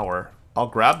tower. I'll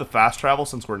grab the fast travel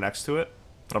since we're next to it,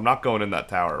 but I'm not going in that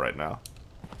tower right now.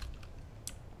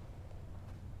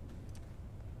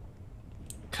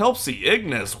 Kelpsy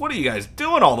Ignis, what are you guys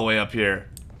doing all the way up here?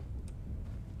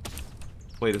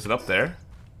 Wait, is it up there?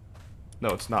 No,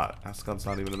 it's not. Astagon's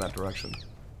not even in that direction.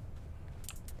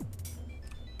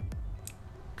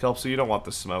 Kelpsy, you don't want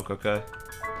the smoke, okay?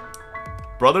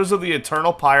 Brothers of the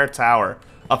Eternal Pyre Tower.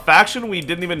 A faction we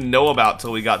didn't even know about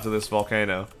till we got to this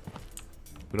volcano.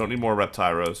 We don't need more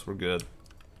Reptyros. We're good.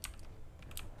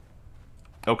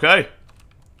 Okay.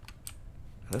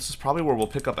 This is probably where we'll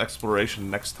pick up exploration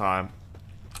next time.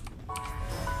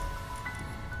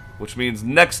 Which means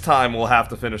next time we'll have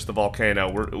to finish the volcano.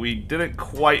 We didn't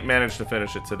quite manage to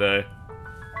finish it today.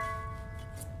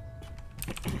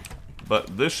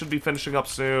 But this should be finishing up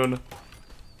soon.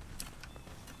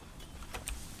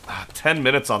 10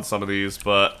 minutes on some of these,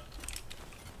 but...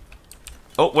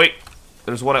 Oh, wait.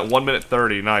 There's one at 1 minute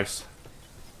 30. Nice.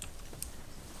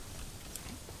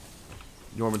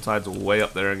 Yormantide's way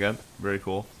up there again. Very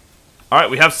cool.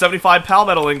 Alright, we have 75 pal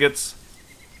metal ingots.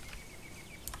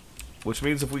 Which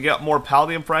means if we get more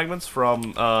Paldium fragments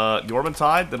from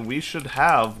Yormantide, then we should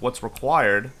have what's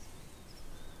required.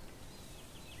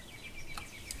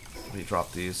 Let me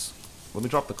drop these. Let me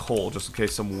drop the coal, just in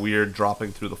case some weird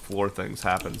dropping through the floor things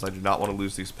happens. I do not want to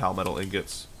lose these pal metal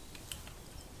ingots.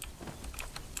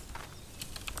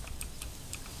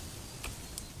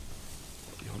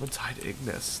 Yormantide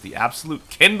Ignis, the absolute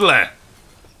kindler.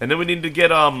 And then we need to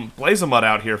get Blazamut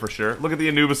out here for sure. Look at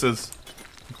the Anubises,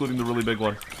 including the really big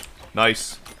one.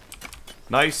 Nice.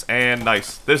 Nice and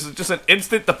nice. This is just an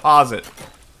instant deposit.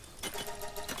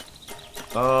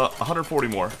 140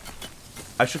 more.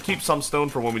 I should keep some stone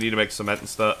for when we need to make cement and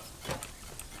stuff.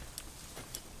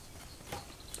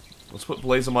 Let's put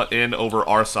Blazamut in over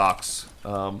Arsox.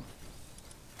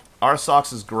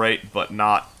 Arsox is great, but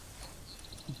not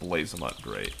Blazemut,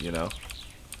 great, you know?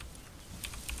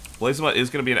 Blazemut is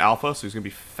going to be an alpha, so he's going to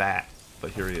be fat.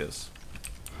 But here he is.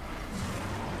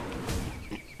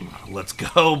 Let's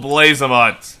go,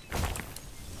 Blazemut!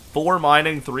 4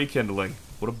 mining, 3 kindling.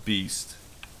 What a beast.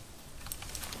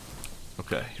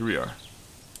 Okay, here we are.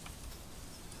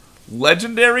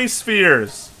 Legendary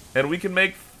spheres! And we can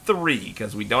make 3,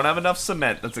 because we don't have enough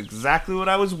cement. That's exactly what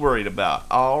I was worried about.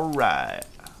 Alright.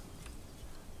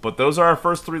 But those are our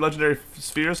first 3 legendary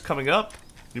spheres coming up.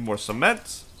 Need more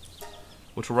cement.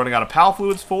 Which we're running out of pal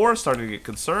fluids for. Starting to get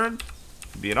concerned.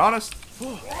 Being honest.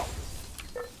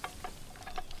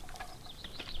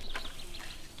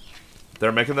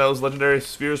 They're making those legendary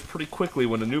spheres pretty quickly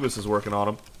when Anubis is working on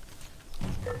them.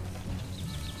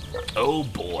 Oh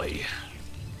boy.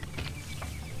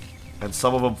 And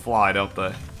some of them fly, don't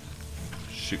they?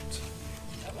 Shoot.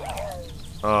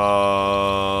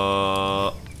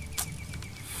 Drop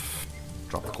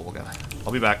the coal again.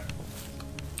 I'll be back.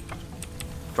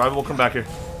 Driver will come back here.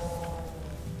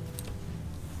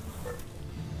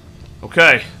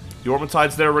 Okay. The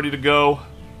Ormatide's there ready to go.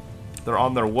 They're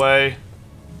on their way.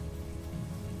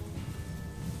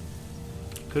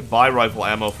 Could buy rifle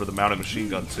ammo for the mounted machine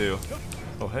gun too.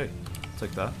 Oh hey, I'll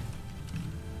take that.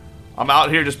 I'm out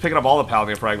here just picking up all the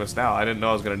Paladin fragments now. I didn't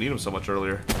know I was going to need them so much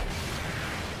earlier.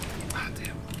 Ah,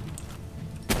 damn.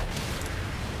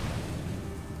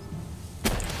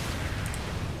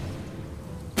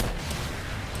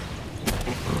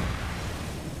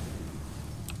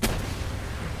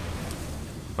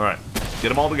 Alright, get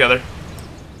them all together.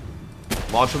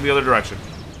 Launch them the other direction.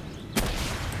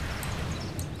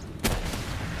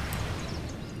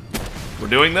 We're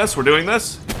doing this, we're doing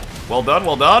this. Well done,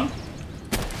 well done.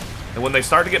 And when they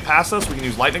start to get past us, we can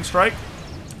use Lightning Strike.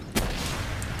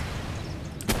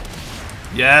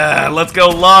 Yeah, let's go,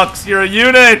 Lux. You're a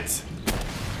unit.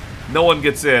 No one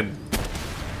gets in.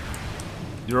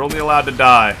 You're only allowed to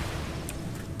die.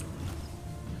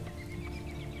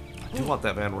 I do want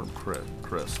that Vanworm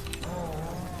Crisp.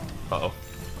 Uh-oh.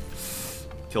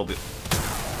 Killed it.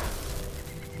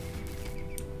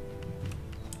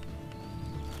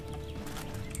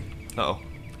 Uh-oh.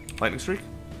 Lightning Streak?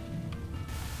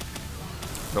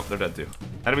 Nope, they're dead too.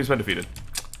 Enemy's been defeated.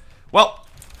 Well,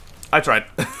 I tried.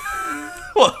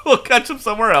 we'll catch them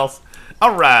somewhere else.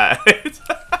 Alright.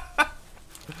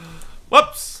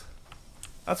 Whoops.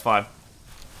 That's fine.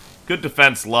 Good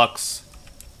defense, Lux.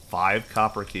 5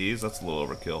 copper keys? That's a little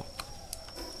overkill.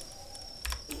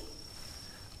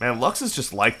 Man, Lux is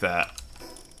just like that.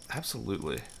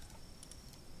 Absolutely.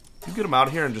 You get him out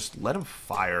of here and just let him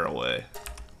fire away.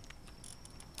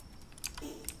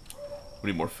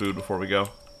 We need more food before we go.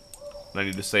 And I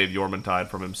need to save Yormantide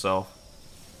from himself.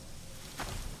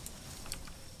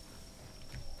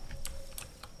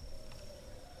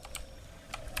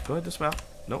 Go ahead, dismount.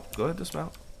 Nope, go ahead,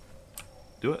 dismount.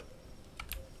 Do it.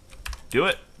 Do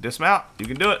it. Dismount. You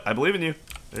can do it. I believe in you.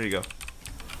 There you go.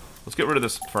 Let's get rid of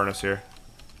this furnace here.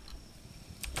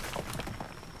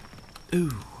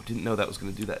 Ooh, didn't know that was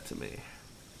going to do that to me.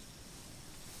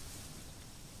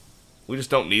 We just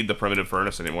don't need the primitive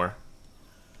furnace anymore.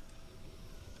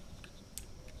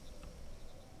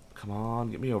 Come on,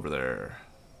 get me over there.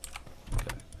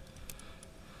 Okay.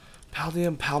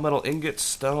 Palladium, palmetal ingot,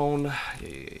 stone.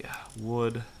 Yeah.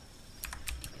 Wood.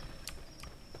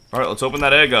 Alright, let's open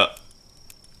that egg up.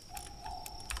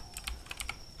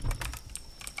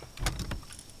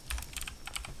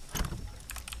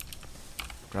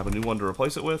 Grab a new one to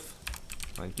replace it with.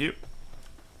 Thank you.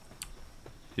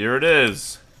 Here it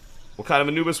is. What kind of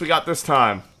Anubis we got this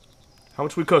time? How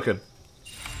much we cooking?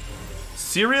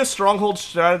 Serious Stronghold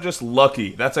Strategist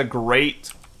Lucky. That's a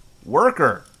great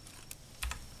worker.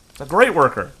 It's a great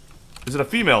worker. Is it a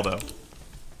female, though?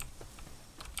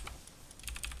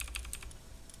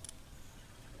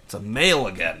 It's a male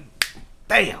again.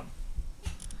 Damn.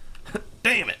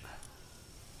 Damn it.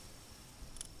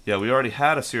 Yeah, we already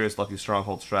had a Serious Lucky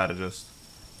Stronghold Strategist.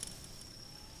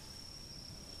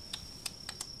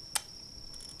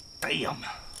 Damn.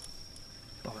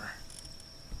 Bummer.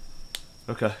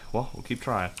 Okay, well, we'll keep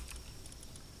trying.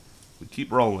 We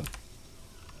keep rolling.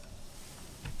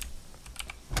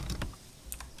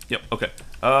 Yep, okay.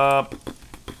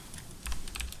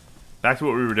 Back to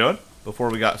what we were doing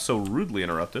before we got so rudely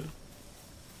interrupted.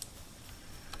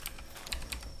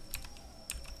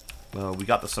 We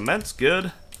got the cements,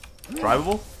 good.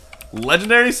 Drivable.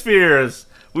 Legendary spheres.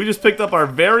 We just picked up our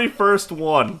very first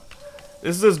one.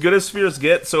 This is as good as spheres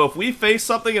get, so if we face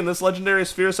something and this legendary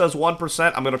sphere says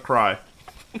 1%, I'm gonna cry.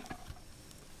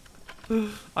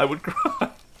 I would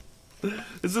cry.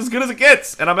 It's as good as it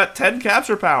gets, and I'm at 10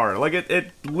 capture power. Like,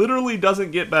 it literally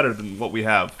doesn't get better than what we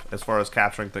have as far as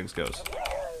capturing things goes.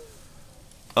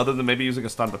 Other than maybe using a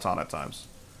stun baton at times.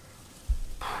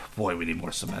 Boy, we need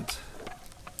more cement.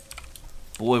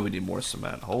 Boy, we need more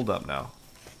cement. Hold up now.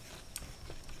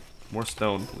 More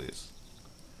stone, please.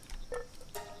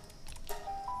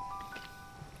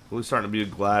 Really starting to be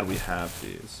glad we have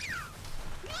these.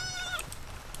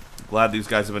 Glad these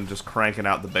guys have been just cranking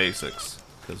out the basics,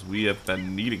 because we have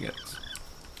been needing it.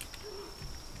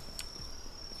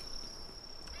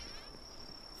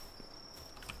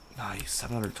 Nice,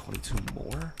 722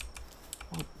 more?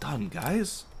 Well done,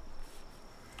 guys.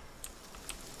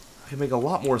 I can make a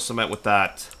lot more cement with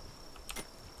that.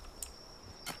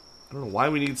 I don't know why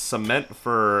we need cement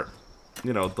for,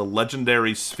 you know, the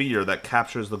legendary sphere that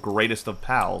captures the greatest of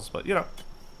pals, but, you know,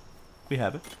 we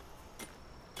have it.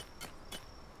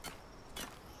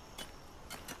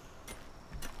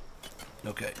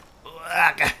 Okay.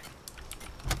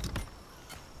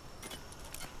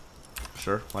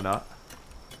 Sure, why not?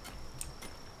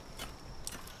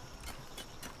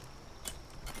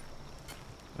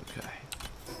 Okay.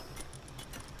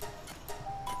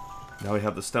 Now we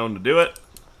have the stone to do it.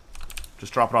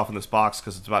 Just drop it off in this box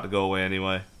because it's about to go away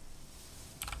anyway.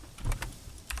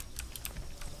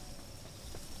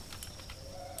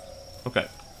 Okay.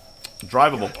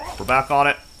 Drivable. We're back on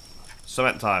it.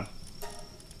 Cement time.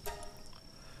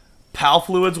 Pal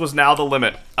fluids was now the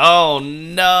limit. Oh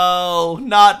no,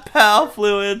 not pal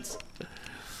fluids.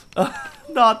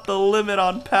 Not the limit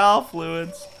on pal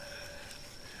fluids.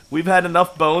 We've had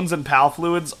enough bones and pal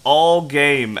fluids all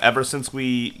game ever since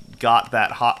we got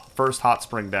that first hot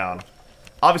spring down.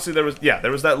 Obviously there was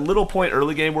that little point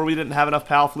early game where we didn't have enough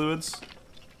pal fluids.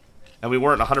 And we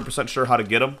weren't 100% sure how to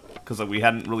get them because we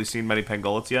hadn't really seen many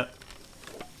pangolets yet.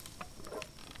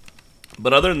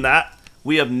 But other than that,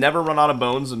 we have never run out of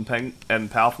bones and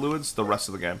pal fluids the rest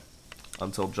of the game.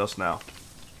 Until just now.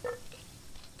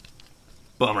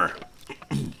 Bummer.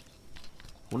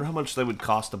 Wonder how much they would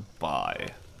cost to buy.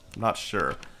 I'm not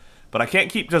sure. But I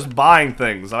can't keep just buying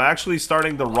things. I'm actually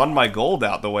starting to run my gold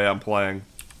out the way I'm playing.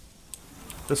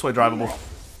 This way, drivable.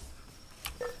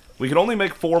 We can only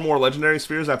make 4 more legendary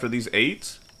spheres after these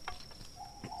 8.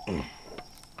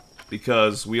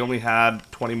 Because we only had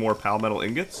 20 more pal metal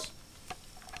ingots.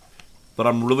 But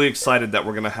I'm really excited that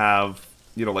we're going to have,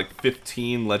 you know, like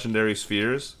 15 legendary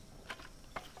spheres.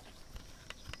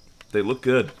 They look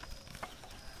good.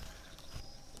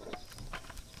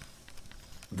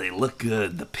 They look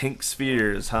good. The pink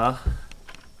spheres, huh?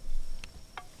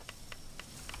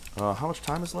 How much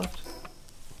time is left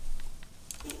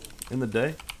in the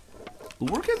day?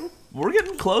 We're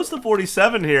getting close to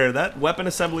 47 here. That weapon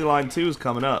assembly line 2 is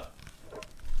coming up.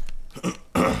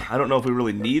 I don't know if we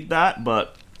really need that,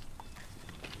 but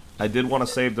I did want to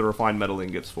save the refined metal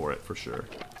ingots for it, for sure.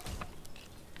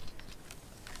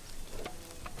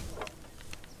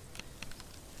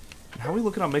 How are we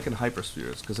looking on making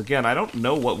hyperspheres? Because again, I don't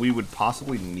know what we would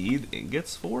possibly need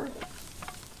ingots for.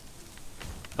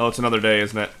 Oh, it's another day,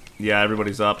 isn't it? Yeah,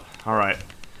 everybody's up. Alright.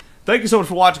 Thank you so much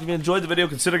for watching. If you enjoyed the video,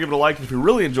 consider giving it a like. If you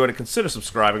really enjoyed it, consider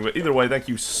subscribing. But either way, thank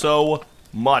you so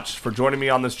much for joining me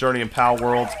on this journey in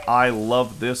Palworld. I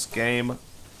love this game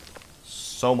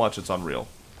so much, it's unreal.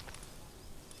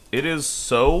 It is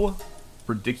so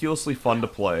ridiculously fun to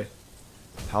play.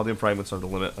 Palladium fragments are the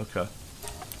limit. Okay.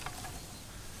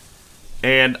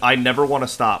 And I never want to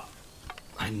stop.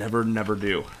 I never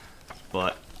do.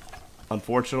 But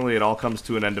unfortunately, it all comes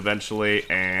to an end eventually,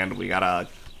 and we gotta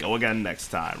go again next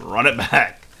time. Run it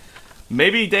back.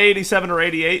 Maybe day 87 or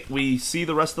 88, we see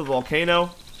the rest of the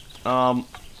volcano.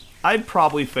 I'd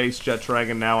probably face Jet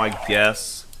Dragon now, I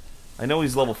guess. I know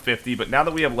he's level 50, but now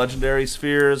that we have legendary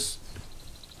spheres,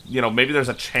 you know, maybe there's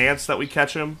a chance that we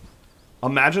catch him.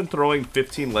 Imagine throwing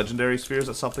 15 legendary spheres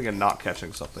at something and not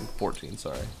catching something. 14,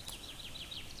 sorry.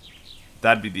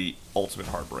 That'd be the ultimate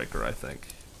heartbreaker, I think.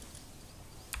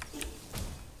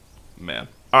 Man.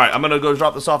 Alright, I'm gonna go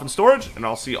drop this off in storage, and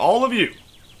I'll see all of you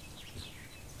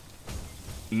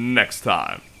next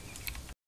time.